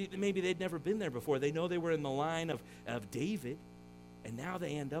 Maybe they'd never been there before. They know they were in the line of David, and now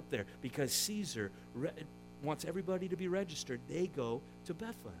they end up there because Caesar wants everybody to be registered. They go to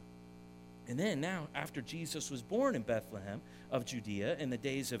Bethlehem. And then now, after Jesus was born in Bethlehem of Judea in the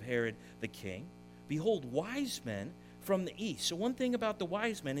days of Herod the king, behold, wise men from the east. So one thing about the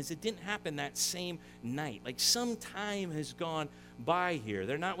wise men is it didn't happen that same night. Like some time has gone by here.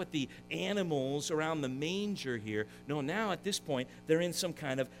 They're not with the animals around the manger here. No, now at this point, they're in some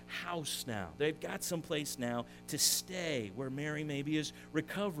kind of house now. They've got some place now to stay where Mary maybe is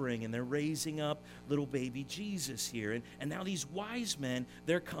recovering, and they're raising up little baby Jesus here. And now these wise men,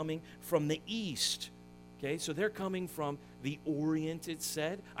 they're coming from the east. Okay, so they're coming from the Orient, it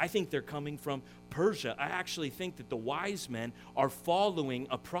said. I think they're coming from Persia. I actually think that the wise men are following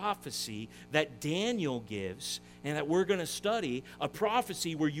a prophecy that Daniel gives and that we're going to study, a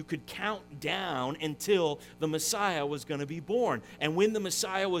prophecy where you could count down until the Messiah was going to be born. And when the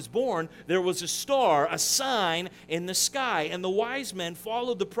Messiah was born, there was a star, a sign in the sky. And the wise men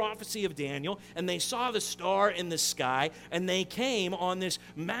followed the prophecy of Daniel, and they saw the star in the sky, and they came on this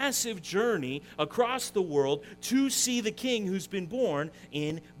massive journey across the world to see the king who's been born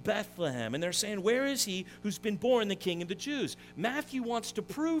in Bethlehem. And they're saying, where is he who's been born the King of the Jews? Matthew wants to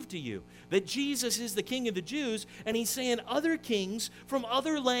prove to you that Jesus is the King of the Jews, and he's saying other kings from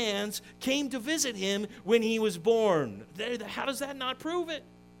other lands came to visit him when he was born. How does that not prove it?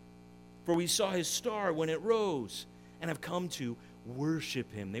 For we saw his star when it rose and have come to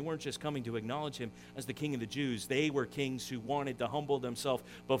worship him. They weren't just coming to acknowledge him as the King of the Jews. They were kings who wanted to humble themselves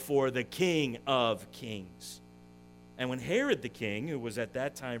before the King of Kings. And when Herod the king, who was at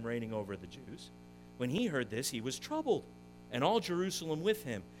that time reigning over the Jews, when he heard this, he was troubled, and all Jerusalem with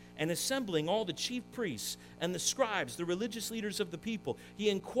him. And assembling all the chief priests and the scribes, the religious leaders of the people, he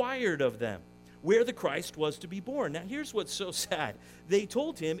inquired of them where the Christ was to be born. Now here's what's so sad. They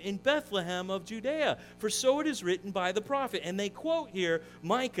told him, in Bethlehem of Judea, for so it is written by the prophet. And they quote here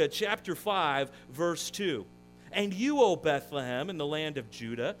Micah chapter 5, verse 2. And you, O Bethlehem, in the land of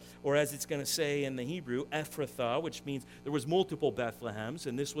Judah, or as it's going to say in the Hebrew, Ephrathah, which means there was multiple Bethlehems,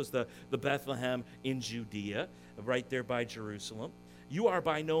 and this was the Bethlehem in Judea, right there by Jerusalem. You are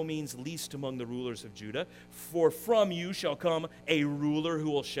by no means least among the rulers of Judah, for from you shall come a ruler who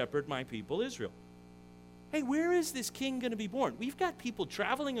will shepherd my people Israel. Hey, where is this king going to be born? We've got people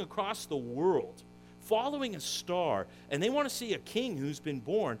traveling across the world, following a star, and they want to see a king who's been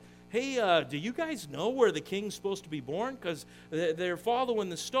born. Hey, do you guys know where the king's supposed to be born? Because they're following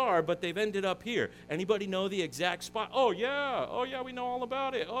the star, but they've ended up here. Anybody know the exact spot? Oh, yeah, we know all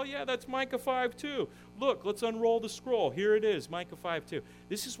about it. Oh, yeah, that's Micah 5:2. Look, let's unroll the scroll. Here it is, Micah 5:2.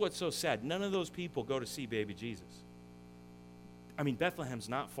 This is what's so sad. None of those people go to see baby Jesus. I mean, Bethlehem's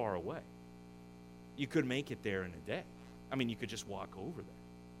not far away. You could make it there in a day. I mean, you could just walk over there.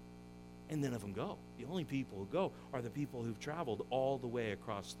 And none of them go. The only people who go are the people who've traveled all the way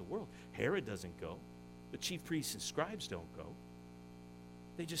across the world. Herod doesn't go. The chief priests and scribes don't go.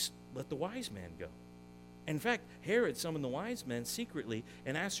 They just let the wise man go. In fact, Herod summoned the wise men secretly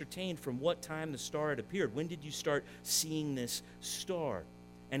and ascertained from what time the star had appeared. When did you start seeing this star?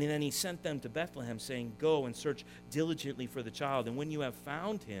 And then he sent them to Bethlehem, saying, go and search diligently for the child. And when you have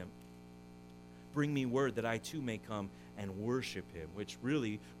found him, bring me word that I too may come and worship him. Which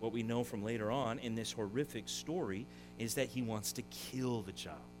really, what we know from later on in this horrific story is that he wants to kill the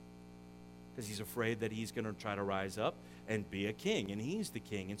child. Because he's afraid that he's going to try to rise up and be a king, and he's the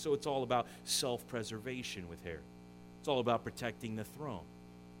king. And so it's all about self-preservation with Herod. It's all about protecting the throne.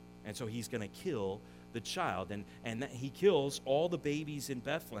 And so he's going to kill the child. And he kills all the babies in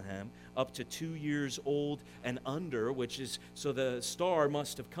Bethlehem up to 2 years old and under, which is, so the star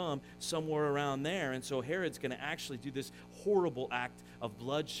must have come somewhere around there. And so Herod's going to actually do this horrible act of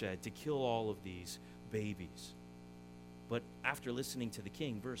bloodshed to kill all of these babies. But after listening to the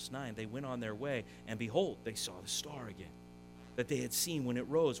king, verse 9, they went on their way, and behold, they saw the star again that they had seen when it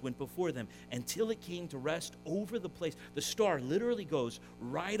rose, went before them, until it came to rest over the place. The star literally goes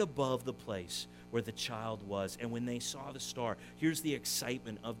right above the place where the child was. And when they saw the star, here's the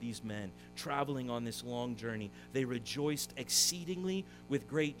excitement of these men traveling on this long journey. They rejoiced exceedingly with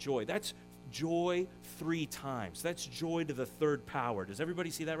great joy. That's joy 3 times. That's joy to the 3rd power. Does everybody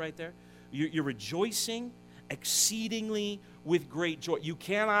see that right there? You're rejoicing exceedingly with great joy. You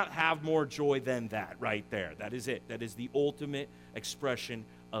cannot have more joy than that right there. That is it. That is the ultimate expression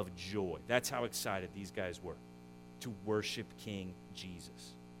of joy. That's how excited these guys were to worship King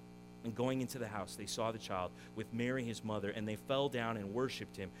Jesus. And going into the house, they saw the child with Mary, his mother, and they fell down and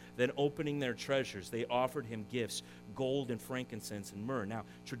worshipped him. Then opening their treasures, they offered him gifts, gold and frankincense and myrrh. Now,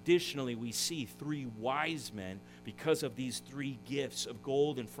 traditionally, we see 3 wise men because of these 3 gifts of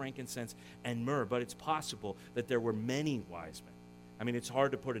gold and frankincense and myrrh. But it's possible that there were many wise men. I mean, it's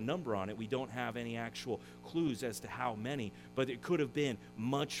hard to put a number on it. We don't have any actual clues as to how many, but it could have been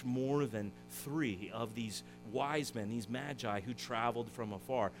much more than 3 of these wise men, these magi who traveled from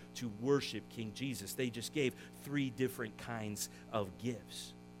afar to worship King Jesus. They just gave 3 different kinds of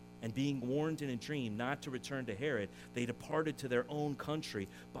gifts. And being warned in a dream not to return to Herod, they departed to their own country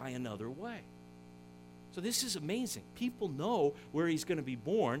by another way. So this is amazing. People know where he's going to be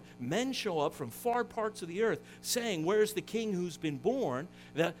born. Men show up from far parts of the earth saying, where's the king who's been born?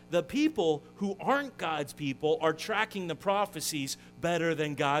 The people who aren't God's people are tracking the prophecies better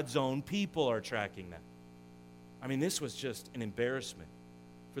than God's own people are tracking them. I mean, this was just an embarrassment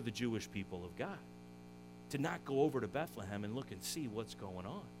for the Jewish people of God to not go over to Bethlehem and look and see what's going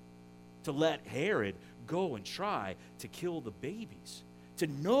on, to let Herod go and try to kill the babies, to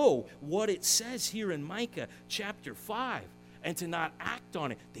know what it says here in Micah chapter 5 and to not act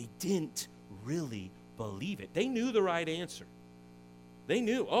on it. They didn't really believe it. They knew the right answer. They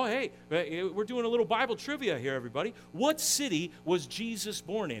knew, oh, hey, we're doing a little Bible trivia here, everybody. What city was Jesus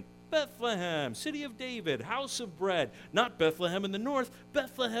born in? Bethlehem, city of David, house of bread. Not Bethlehem in the north,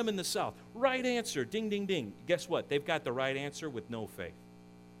 Bethlehem in the south. Right answer, ding, ding, ding. Guess what? They've got the right answer with no faith.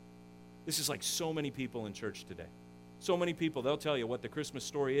 This is like so many people in church today. So many people, they'll tell you what the Christmas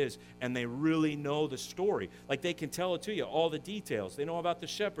story is, and they really know the story. Like they can tell it to you, all the details. They know about the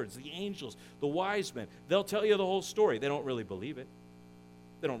shepherds, the angels, the wise men. They'll tell you the whole story. They don't really believe it.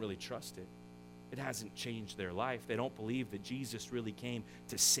 They don't really trust it. It hasn't changed their life. They don't believe that Jesus really came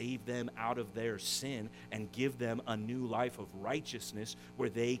to save them out of their sin and give them a new life of righteousness where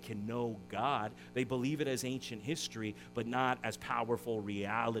they can know God. They believe it as ancient history, but not as powerful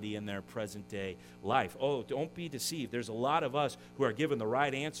reality in their present day life. Oh, don't be deceived. There's a lot of us who are given the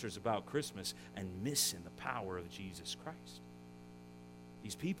right answers about Christmas and missing the power of Jesus Christ.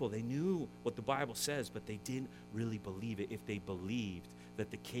 These people, they knew what the Bible says, but they didn't really believe it. If they believed that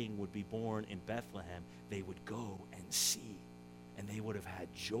the king would be born in Bethlehem, they would go and see, and they would have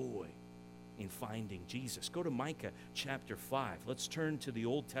had joy in finding Jesus. Go to Micah chapter 5. Let's turn to the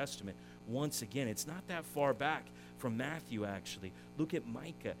Old Testament once again. It's not that far back from Matthew, actually. Look at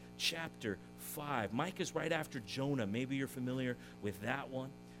Micah chapter 5. Micah's right after Jonah. Maybe you're familiar with that one.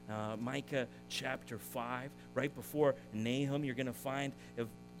 Micah chapter 5, right before Nahum. You're going to find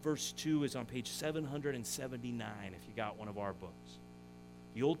verse 2 is on page 779 if you got one of our books.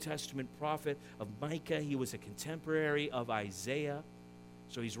 The Old Testament prophet of Micah, he was a contemporary of Isaiah.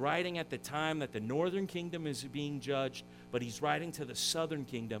 So he's writing at the time that the northern kingdom is being judged, but he's writing to the southern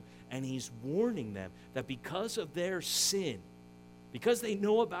kingdom, and he's warning them that because of their sin, because they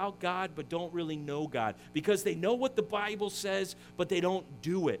know about God but don't really know God, because they know what the Bible says but they don't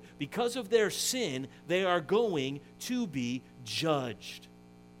do it, because of their sin, they are going to be judged.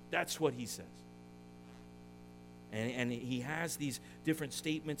 That's what he says. And he has these different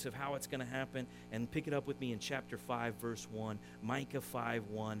statements of how it's going to happen. And pick it up with me in chapter 5, verse 1. Micah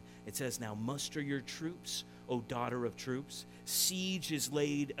 5:1. It says, "Now muster your troops, O daughter of troops. Siege is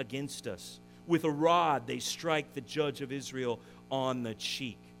laid against us. With a rod they strike the judge of Israel on the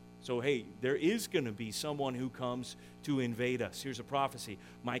cheek." So, hey, there is going to be someone who comes to invade us. Here's a prophecy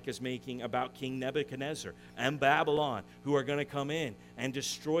Micah's making about King Nebuchadnezzar and Babylon, who are going to come in and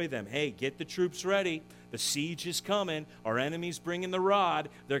destroy them. Hey, get the troops ready. The siege is coming. Our enemy's bringing the rod.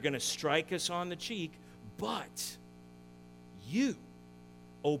 They're going to strike us on the cheek. But you,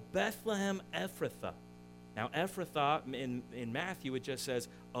 O Bethlehem Ephrathah, Now, Ephrathah, in Matthew, it just says,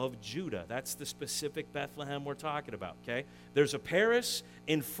 of Judah. That's the specific Bethlehem we're talking about, okay? There's a Paris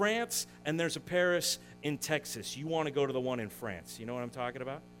in France, and there's a Paris in Texas. You want to go to the one in France. You know what I'm talking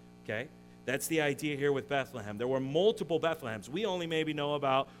about? Okay? That's the idea here with Bethlehem. There were multiple Bethlehems. We only maybe know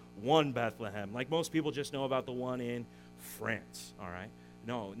about one Bethlehem. Like most people just know about the one in France, all right?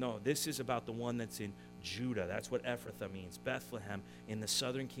 No, this is about the one that's in Judah. That's what Ephrathah means. Bethlehem in the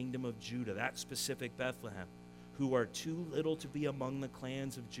southern kingdom of Judah, that specific Bethlehem, who are too little to be among the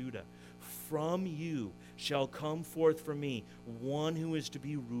clans of Judah. From you shall come forth for me one who is to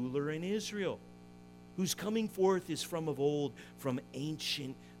be ruler in Israel, whose coming forth is from of old, from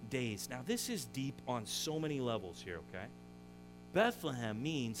ancient days. Now, this is deep on so many levels here, okay? Bethlehem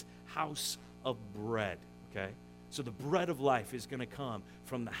means house of bread, okay? So the bread of life is going to come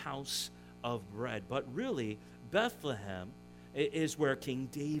from the house of bread. But really, Bethlehem is where King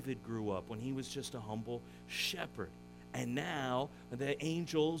David grew up when he was just a humble shepherd. And now the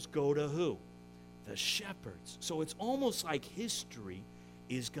angels go to who? The shepherds. So it's almost like history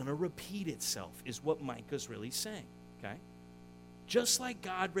is going to repeat itself, is what Micah's really saying, okay? Just like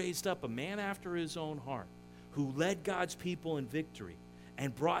God raised up a man after his own heart who led God's people in victory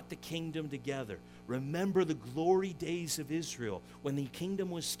and brought the kingdom together. Remember the glory days of Israel when the kingdom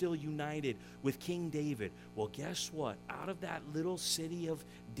was still united with King David. Well, guess what? Out of that little city of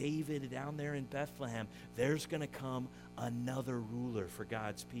David down there in Bethlehem, there's going to come another ruler for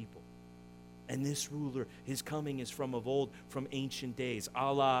God's people. And this ruler, his coming is from of old, from ancient days.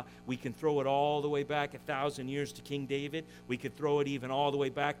 Allah, we can throw it all the way back 1,000 years to King David. We could throw it even all the way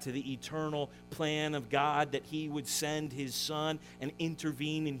back to the eternal plan of God that he would send his son and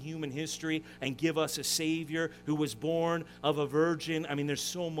intervene in human history and give us a Savior who was born of a virgin. I mean, there's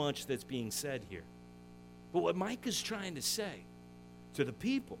so much that's being said here. But what Micah's trying to say to the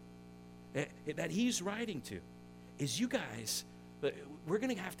people that he's writing to is, you guys, we're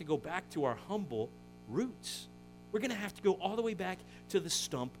going to have to go back to our humble roots. We're going to have to go all the way back to the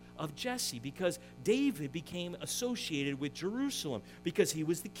stump of Jesse, because David became associated with Jerusalem because he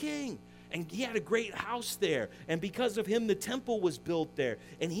was the king. And he had a great house there. And because of him, the temple was built there.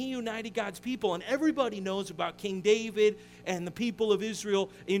 And he united God's people. And everybody knows about King David and the people of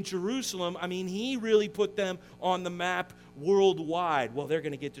Israel in Jerusalem. I mean, he really put them on the map worldwide. Well, they're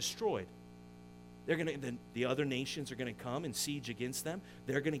going to get destroyed. The other nations are going to come and siege against them.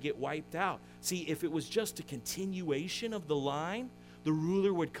 They're going to get wiped out. See, if it was just a continuation of the line, the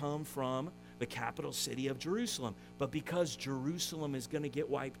ruler would come from the capital city of Jerusalem. But because Jerusalem is going to get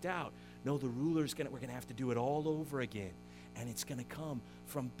wiped out, no, the ruler's we're going to have to do it all over again. And it's going to come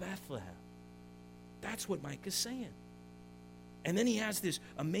from Bethlehem. That's what Micah's saying. And then he has this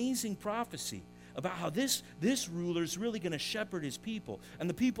amazing prophecy about how this ruler is really going to shepherd his people, and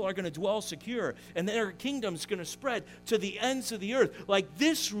the people are going to dwell secure, and their kingdom's going to spread to the ends of the earth. Like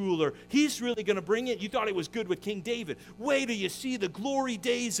this ruler, he's really going to bring it. You thought it was good with King David. Wait till you see the glory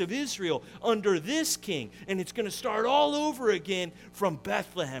days of Israel under this king, and it's going to start all over again from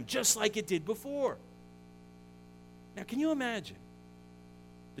Bethlehem, just like it did before. Now, can you imagine?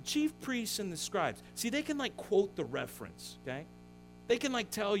 The chief priests and the scribes, see, they can quote the reference, okay? They can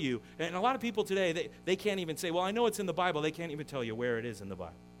tell you, and a lot of people today, they can't even say, well, I know it's in the Bible. They can't even tell you where it is in the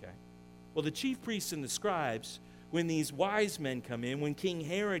Bible, okay? Well, the chief priests and the scribes, when these wise men come in, when King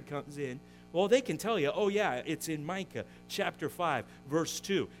Herod comes in, well, they can tell you, oh, yeah, it's in Micah chapter 5, verse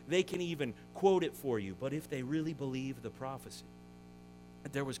 2. They can even quote it for you. But if they really believe the prophecy,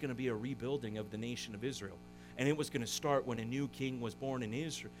 that there was going to be a rebuilding of the nation of Israel, and it was going to start when a new king was born in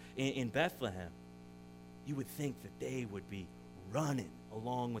Israel, in Bethlehem, you would think that they would be running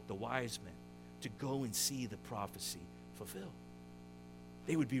along with the wise men to go and see the prophecy fulfilled.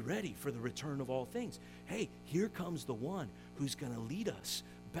 They would be ready for the return of all things. Hey, here comes the one who's going to lead us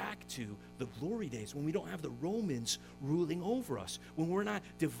back to the glory days when we don't have the Romans ruling over us, when we're not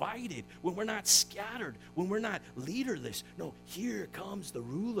divided, when we're not scattered, when we're not leaderless. No, here comes the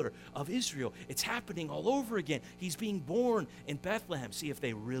ruler of Israel. It's happening all over again. He's being born in Bethlehem. See, if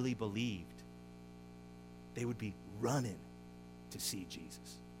they really believed, they would be running to see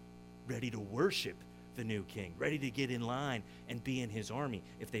Jesus, ready to worship the new king, ready to get in line and be in his army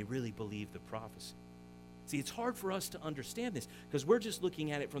if they really believe the prophecy. See, it's hard for us to understand this because we're just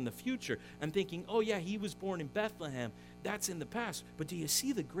looking at it from the future and thinking, oh yeah, he was born in Bethlehem. That's in the past. But do you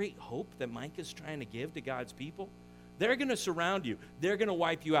see the great hope that Micah's trying to give to God's people? They're going to surround you. They're going to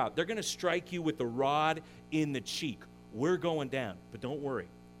wipe you out. They're going to strike you with the rod in the cheek. We're going down. But don't worry.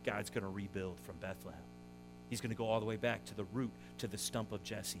 God's going to rebuild from Bethlehem. He's going to go all the way back to the root, to the stump of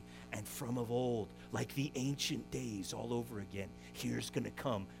Jesse. And from of old, like the ancient days all over again, here's going to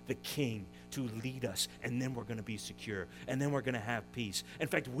come the king to lead us. And then we're going to be secure. And then we're going to have peace. In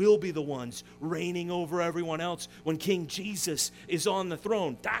fact, we'll be the ones reigning over everyone else when King Jesus is on the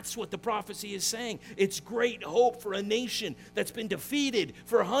throne. That's what the prophecy is saying. It's great hope for a nation that's been defeated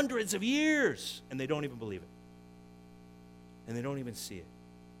for hundreds of years. And they don't even believe it. And they don't even see it.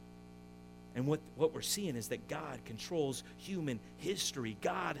 And what we're seeing is that God controls human history.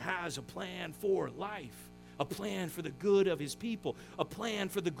 God has a plan for life, a plan for the good of his people, a plan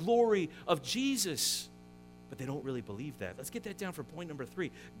for the glory of Jesus. But they don't really believe that. Let's get that down for point number 3.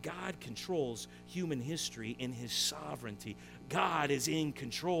 God controls human history in his sovereignty. God is in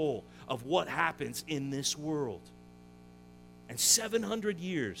control of what happens in this world. And 700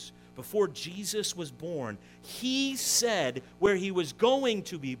 years before Jesus was born, he said where he was going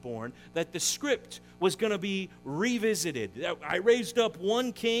to be born, that the script was going to be revisited. I raised up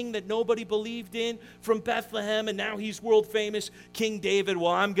one king that nobody believed in from Bethlehem, and now he's world famous, King David.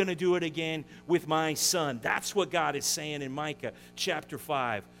 Well, I'm going to do it again with my son. That's what God is saying in Micah chapter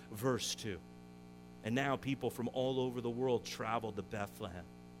 5, verse 2. And now people from all over the world travel to Bethlehem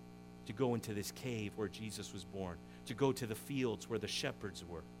to go into this cave where Jesus was born, to go to the fields where the shepherds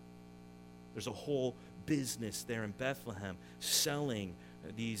were. There's a whole business there in Bethlehem selling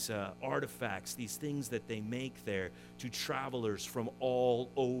these artifacts, these things that they make there to travelers from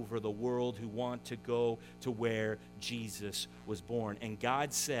all over the world who want to go to where Jesus was born. And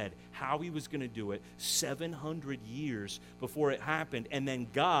God said how he was going to do it 700 years before it happened. And then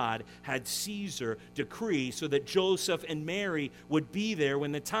God had Caesar decree so that Joseph and Mary would be there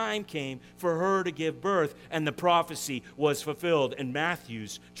when the time came for her to give birth. And the prophecy was fulfilled. And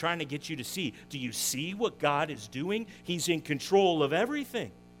Matthew's trying to get you to see. Do you see what God is doing? He's in control of everything.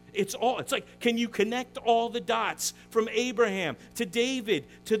 It's like, can you connect all the dots from Abraham to David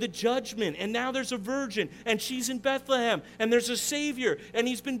to the judgment? And now there's a virgin, and she's in Bethlehem, and there's a Savior, and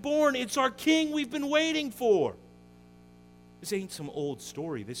he's been born. It's our King we've been waiting for. This ain't some old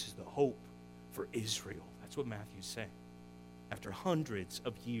story. This is the hope for Israel. That's what Matthew's saying. After hundreds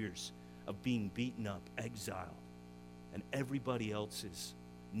of years of being beaten up, exiled, and everybody else's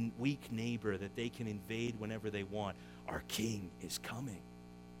weak neighbor that they can invade whenever they want, our King is coming.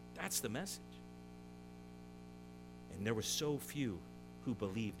 That's the message. And there were so few who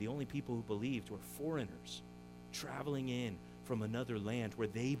believed. The only people who believed were foreigners traveling in from another land where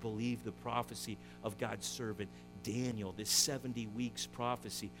they believed the prophecy of God's servant Daniel, this 70 weeks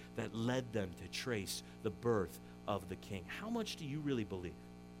prophecy that led them to trace the birth of the King. How much do you really believe?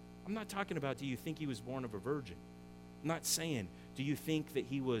 I'm not talking about do you think he was born of a virgin. I'm not saying do you think that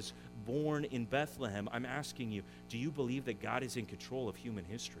he was born in Bethlehem. I'm asking you, do you believe that God is in control of human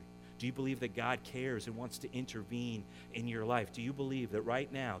history? Do you believe that God cares and wants to intervene in your life? Do you believe that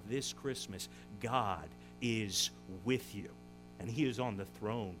right now, this Christmas, God is with you and he is on the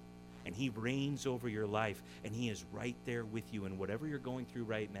throne and he reigns over your life and he is right there with you, and whatever you're going through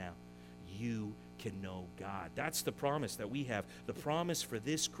right now, you can know God. That's the promise that we have. The promise for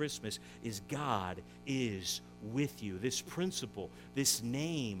this Christmas is God is with you. This principle, this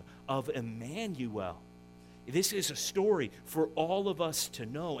name of Emmanuel. This is a story for all of us to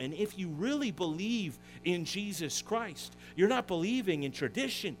know. And if you really believe in Jesus Christ, you're not believing in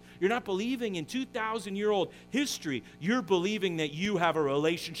tradition. You're not believing in 2,000-year-old history. You're believing that you have a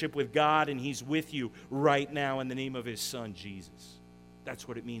relationship with God and he's with you right now in the name of his son, Jesus. That's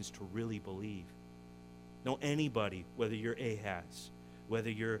what it means to really believe. No, anybody, whether you're Ahaz, whether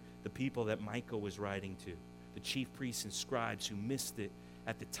you're the people that Micah was writing to, the chief priests and scribes who missed it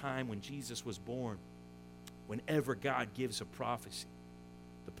at the time when Jesus was born, whenever God gives a prophecy,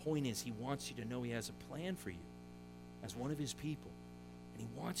 the point is he wants you to know he has a plan for you as one of his people. And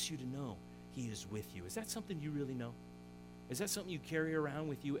he wants you to know he is with you. Is that something you really know? Is that something you carry around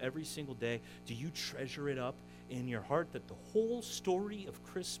with you every single day? Do you treasure it up in your heart that the whole story of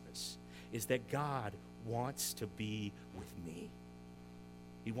Christmas is that God wants to be with me?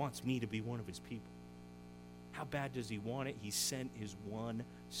 He wants me to be one of his people. How bad does he want it? He sent his one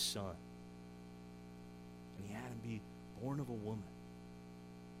son. And he had him be born of a woman.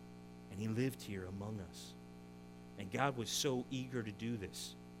 And he lived here among us. And God was so eager to do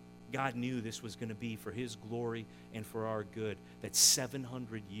this. God knew this was going to be for his glory and for our good, that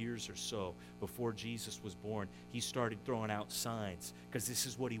 700 years or so before Jesus was born, he started throwing out signs, because this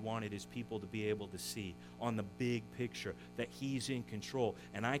is what he wanted his people to be able to see on the big picture, that he's in control.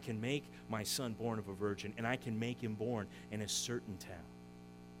 And I can make my son born of a virgin, and I can make him born in a certain town,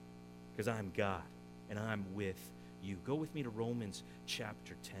 because I'm God, and I'm with you. Go with me to Romans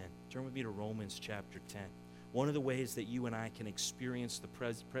chapter 10. Turn with me to Romans chapter 10. one of the ways that you and I can experience the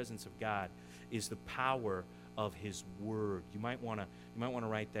presence of God is the power of his word. You might want to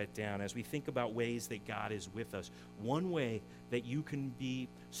write that down as we think about ways that God is with us. One way that you can be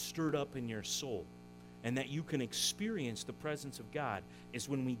stirred up in your soul and that you can experience the presence of God is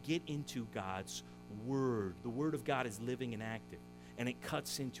when we get into God's word. The word of God is living and active, and it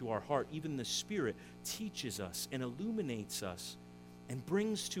cuts into our heart. Even the Spirit teaches us and illuminates us and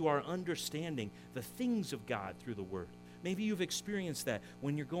brings to our understanding the things of God through the word. Maybe you've experienced that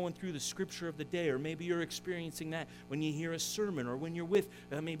when you're going through the scripture of the day, or maybe you're experiencing that when you hear a sermon, or when you're with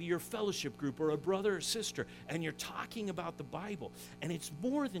maybe your fellowship group or a brother or sister, and you're talking about the Bible. And it's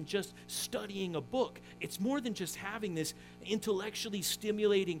more than just studying a book. It's more than just having this intellectually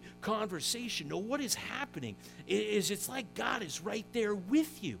stimulating conversation. No, what is happening is it's like God is right there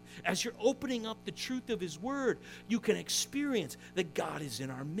with you. As you're opening up the truth of his word, you can experience that God is in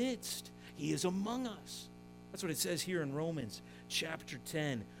our midst. He is among us. That's what it says here in Romans chapter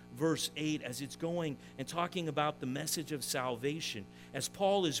 10, verse 8, as it's going and talking about the message of salvation. As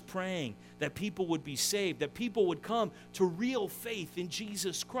Paul is praying that people would be saved, that people would come to real faith in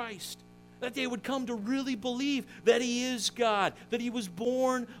Jesus Christ, that they would come to really believe that he is God, that he was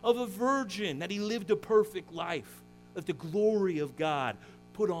born of a virgin, that he lived a perfect life, that the glory of God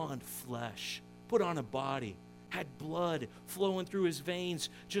put on flesh, put on a body, had blood flowing through his veins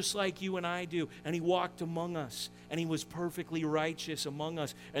just like you and I do. And he walked among us, and he was perfectly righteous among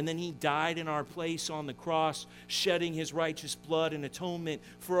us. And then he died in our place on the cross, shedding his righteous blood in atonement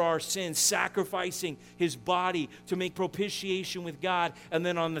for our sins, sacrificing his body to make propitiation with God. And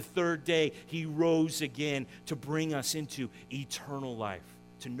then on the third day, he rose again to bring us into eternal life,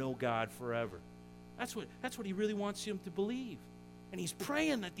 to know God forever. That's what he really wants you to believe. And he's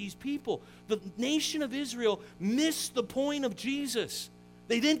praying that these people, the nation of Israel, missed the point of Jesus.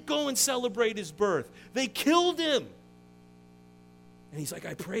 They didn't go and celebrate his birth. They killed him. And he's like,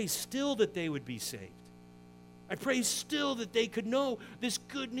 I pray still that they would be saved. I pray still that they could know this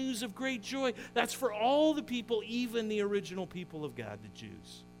good news of great joy. That's for all the people, even the original people of God, the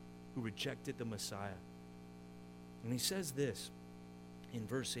Jews, who rejected the Messiah. And he says this in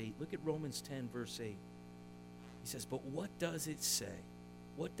verse 8. Look at Romans 10, verse 8. He says, but what does it say?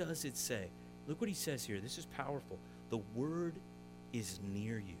 What does it say? Look what he says here. This is powerful. The word is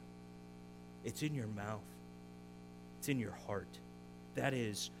near you. It's in your mouth. It's in your heart. That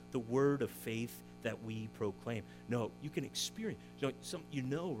is the word of faith that we proclaim. No, you can experience. You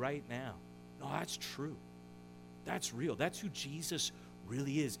know right now. No, that's true. That's real. That's who Jesus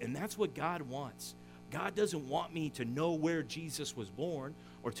really is. And that's what God wants. God doesn't want me to know where Jesus was born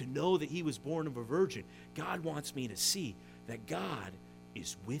or to know that he was born of a virgin. God wants me to see that God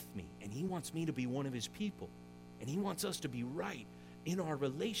is with me, and he wants me to be one of his people, and he wants us to be right in our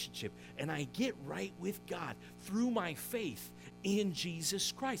relationship. And I get right with God through my faith in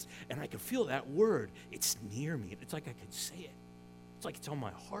Jesus Christ. And I can feel that word. It's near me. It's like I can say it. It's like it's on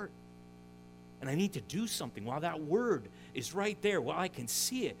my heart. And I need to do something while that word is right there, while I can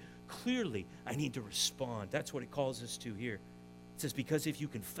see it clearly. I need to respond. That's what it calls us to here. It says, because if you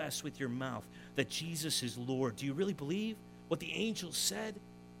confess with your mouth that Jesus is Lord, do you really believe what the angel said?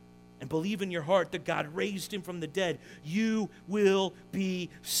 And believe in your heart that God raised him from the dead, you will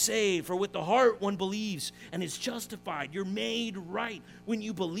be saved. For with the heart one believes and is justified. You're made right when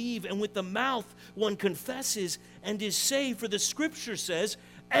you believe. And with the mouth one confesses and is saved. For the scripture says,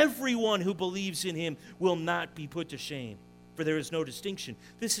 everyone who believes in him will not be put to shame. For there is no distinction.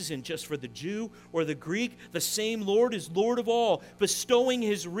 This isn't just for the Jew or the Greek. The same Lord is Lord of all, bestowing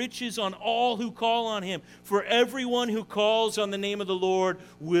his riches on all who call on him. For everyone who calls on the name of the Lord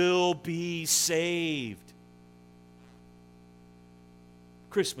will be saved.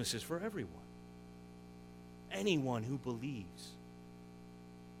 Christmas is for everyone. Anyone who believes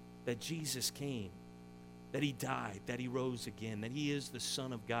that Jesus came, that he died, that he rose again, that he is the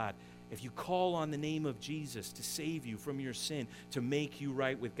Son of God. If you call on the name of Jesus to save you from your sin, to make you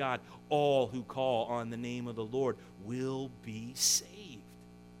right with God, all who call on the name of the Lord will be saved.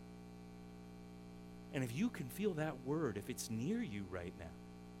 And if you can feel that word, if it's near you right now,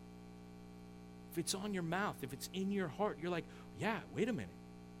 if it's on your mouth, if it's in your heart, you're like, yeah, wait a minute.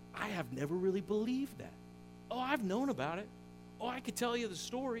 I have never really believed that. Oh, I've known about it. Oh, I could tell you the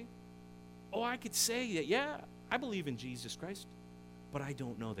story. Oh, I could say that, yeah, I believe in Jesus Christ. But I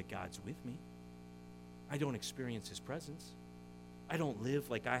don't know that God's with me. I don't experience his presence. I don't live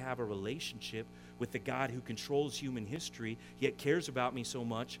like I have a relationship with the God who controls human history, yet cares about me so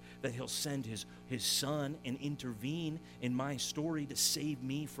much that he'll send his son and intervene in my story to save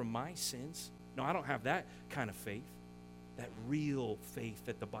me from my sins. No, I don't have that kind of faith, that real faith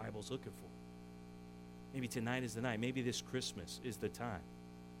that the Bible's looking for. Maybe tonight is the night. Maybe this Christmas is the time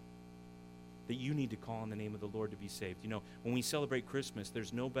that you need to call on the name of the Lord to be saved. You know, when we celebrate Christmas,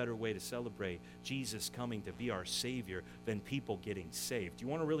 there's no better way to celebrate Jesus coming to be our Savior than people getting saved. Do you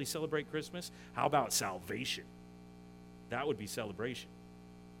want to really celebrate Christmas? How about salvation? That would be celebration.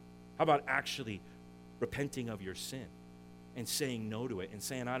 How about actually repenting of your sin and saying no to it and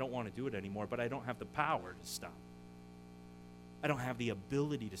saying, I don't want to do it anymore, but I don't have the power to stop. I don't have the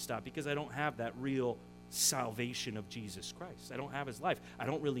ability to stop because I don't have that real salvation of Jesus Christ. I don't have his life. I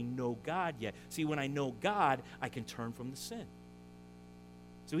don't really know God yet. See, when I know God, I can turn from the sin.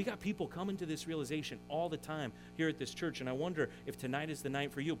 So we got people coming to this realization all the time here at this church, and I wonder if tonight is the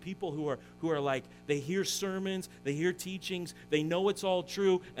night for you. People who are like, they hear sermons, they hear teachings, they know it's all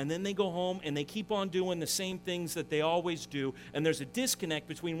true, and then they go home and they keep on doing the same things that they always do, and there's a disconnect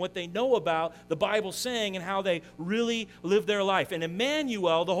between what they know about the Bible saying and how they really live their life. And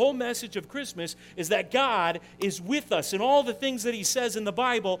Emmanuel, the whole message of Christmas, is that God is with us, and all the things that he says in the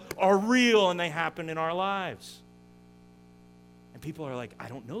Bible are real and they happen in our lives. People are like, I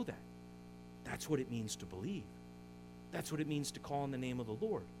don't know that. That's what it means to believe. That's what it means to call on the name of the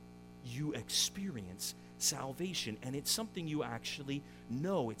Lord. You experience salvation, and it's something you actually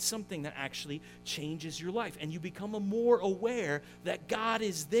know. It's something that actually changes your life, and you become more aware that God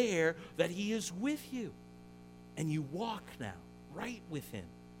is there, that he is with you, and you walk now right with him.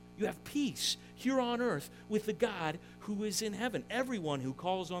 You have peace here on earth with the God who is in heaven. Everyone who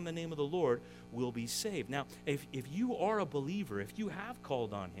calls on the name of the Lord will be saved. Now, if you are a believer, if you have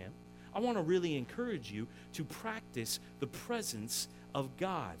called on him, I want to really encourage you to practice the presence of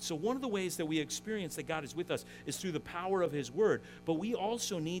God. So one of the ways that we experience that God is with us is through the power of his word, but we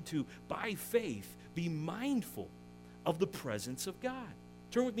also need to, by faith, be mindful of the presence of God.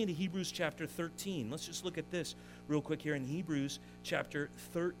 Turn with me to Hebrews chapter 13. Let's just look at this real quick here in Hebrews chapter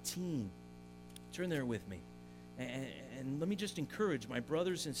 13. Turn there with me. And let me just encourage my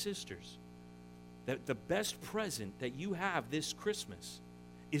brothers and sisters that the best present that you have this Christmas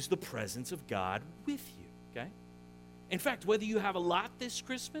is the presence of God with you, okay? In fact, whether you have a lot this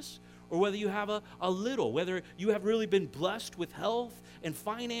Christmas or whether you have a little, whether you have really been blessed with health and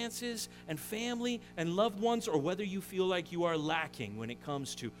finances and family and loved ones, or whether you feel like you are lacking when it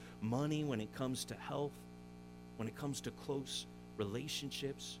comes to money, when it comes to health, when it comes to close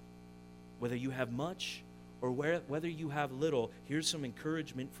relationships, whether you have much or whether you have little, here's some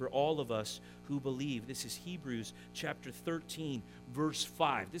encouragement for all of us who believe. This is Hebrews chapter 13, verse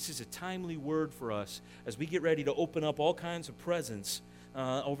 5. This is a timely word for us as we get ready to open up all kinds of presents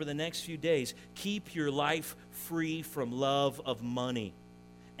over the next few days. Keep your life free from love of money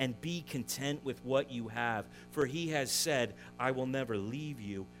and be content with what you have. For he has said, I will never leave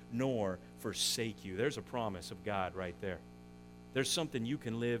you nor forsake you. There's a promise of God right there. There's something you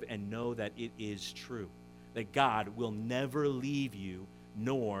can live and know that it is true. That God will never leave you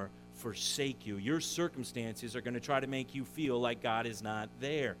nor forsake you. Your circumstances are going to try to make you feel like God is not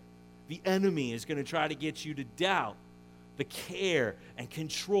there. The enemy is going to try to get you to doubt the care and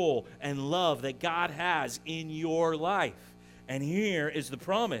control and love that God has in your life. And here is the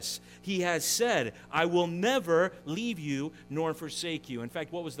promise. He has said, I will never leave you nor forsake you. In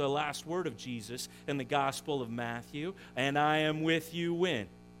fact, what was the last word of Jesus in the Gospel of Matthew? And I am with you when?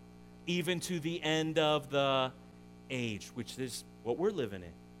 Even to the end of the age, which is what we're living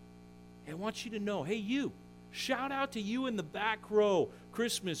in. And I want you to know, hey, you, shout out to you in the back row,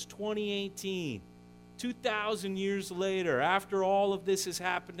 Christmas 2018. 2,000 years later, after all of this has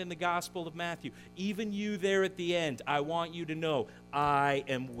happened in the Gospel of Matthew, even you there at the end, I want you to know, I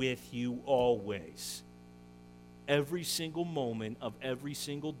am with you always. Every single moment of every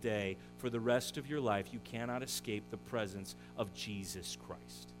single day for the rest of your life, you cannot escape the presence of Jesus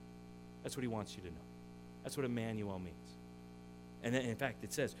Christ. That's what he wants you to know. That's what Emmanuel means. And then, in fact,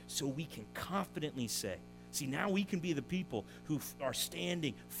 it says, so we can confidently say, see, now we can be the people who are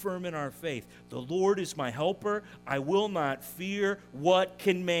standing firm in our faith. The Lord is my helper. I will not fear. What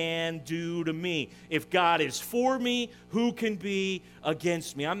can man do to me? If God is for me, who can be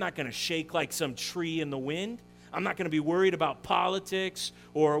against me? I'm not going to shake like some tree in the wind. I'm not going to be worried about politics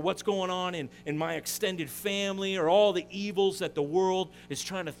or what's going on in my extended family or all the evils that the world is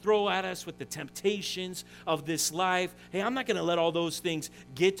trying to throw at us with the temptations of this life. Hey, I'm not going to let all those things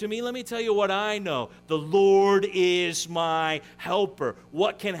get to me. Let me tell you what I know. The Lord is my helper.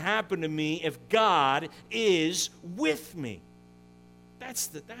 What can happen to me if God is with me? That's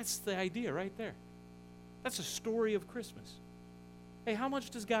the idea right there. That's a story of Christmas. Hey, how much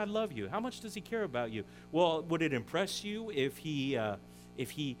does God love you? How much does he care about you? Well, would it impress you if he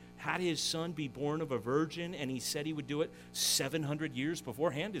had his son be born of a virgin and he said he would do it 700 years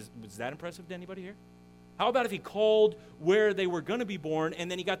beforehand? Was that impressive to anybody here? How about if he called where they were going to be born,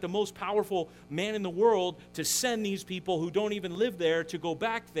 and then he got the most powerful man in the world to send these people who don't even live there to go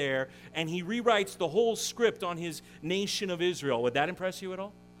back there, and he rewrites the whole script on his nation of Israel? Would that impress you at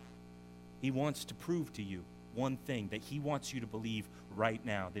all? He wants to prove to you one thing that he wants you to believe right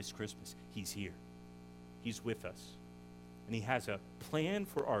now this Christmas. He's here. He's with us. And he has a plan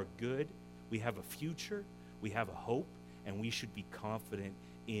for our good. We have a future. We have a hope. And we should be confident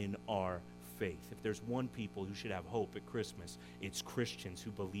in our faith. If there's one people who should have hope at Christmas, it's Christians who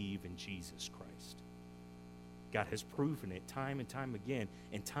believe in Jesus Christ. God has proven it time and time again,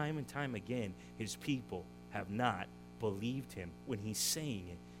 and time again, his people have not believed him when he's saying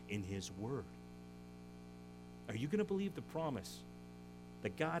it in his word. Are you going to believe the promise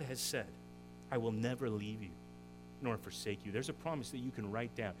that God has said, I will never leave you nor forsake you? There's a promise that you can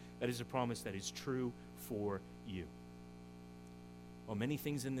write down. That is a promise that is true for you. Well, many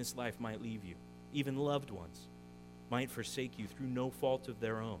things in this life might leave you. Even loved ones might forsake you through no fault of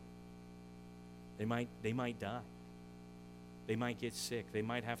their own. They might die. They might get sick. They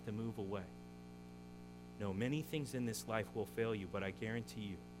might have to move away. No, many things in this life will fail you, but I guarantee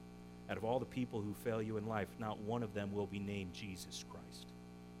you, out of all the people who fail you in life, not one of them will be named Jesus Christ.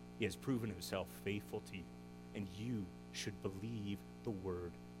 He has proven himself faithful to you, and you should believe the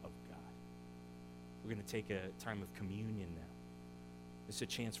word of God. We're going to take a time of communion now. It's a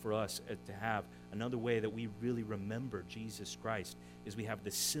chance for us to have another way that we really remember Jesus Christ is we have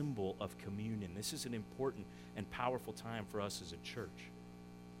the symbol of communion. This is an important and powerful time for us as a church.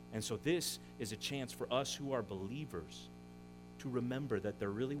 And so this is a chance for us who are believers to remember that there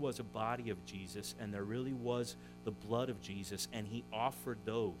really was a body of Jesus and there really was the blood of Jesus, and he offered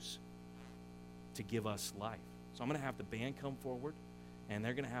those to give us life. So I'm going to have the band come forward, and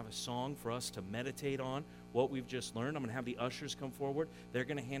they're going to have a song for us to meditate on what we've just learned. I'm going to have the ushers come forward. They're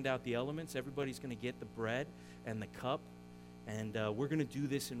going to hand out the elements. Everybody's going to get the bread and the cup. And we're going to do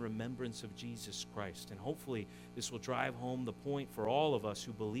this in remembrance of Jesus Christ. And hopefully this will drive home the point for all of us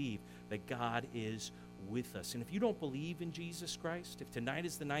who believe that God is with us. And if you don't believe in Jesus Christ, if tonight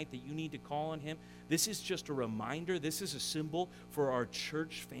is the night that you need to call on him, this is just a reminder. This is a symbol for our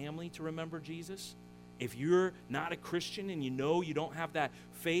church family to remember Jesus. If you're not a Christian and you know you don't have that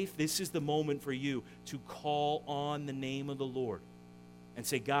faith, this is the moment for you to call on the name of the Lord and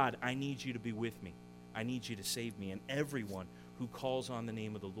say, God, I need you to be with me. I need you to save me. And everyone who calls on the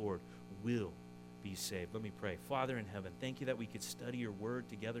name of the Lord will be saved. Let me pray. Father in heaven, thank you that we could study your word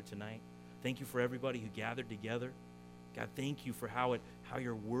together tonight. Thank you for everybody who gathered together. God, thank you for how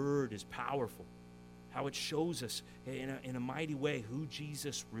your word is powerful, how it shows us in a mighty way who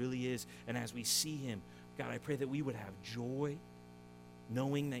Jesus really is. And as we see him, God, I pray that we would have joy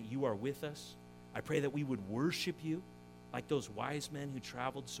knowing that you are with us. I pray that we would worship you like those wise men who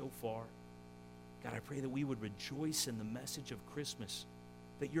traveled so far. God, I pray that we would rejoice in the message of Christmas,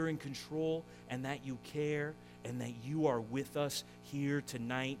 that you're in control and that you care and that you are with us here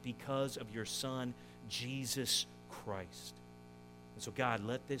tonight because of your Son, Jesus Christ. And so, God,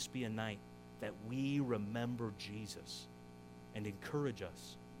 let this be a night that we remember Jesus and encourage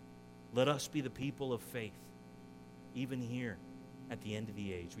us. Let us be the people of faith, even here at the end of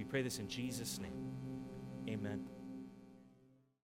the age. We pray this in Jesus' name. Amen.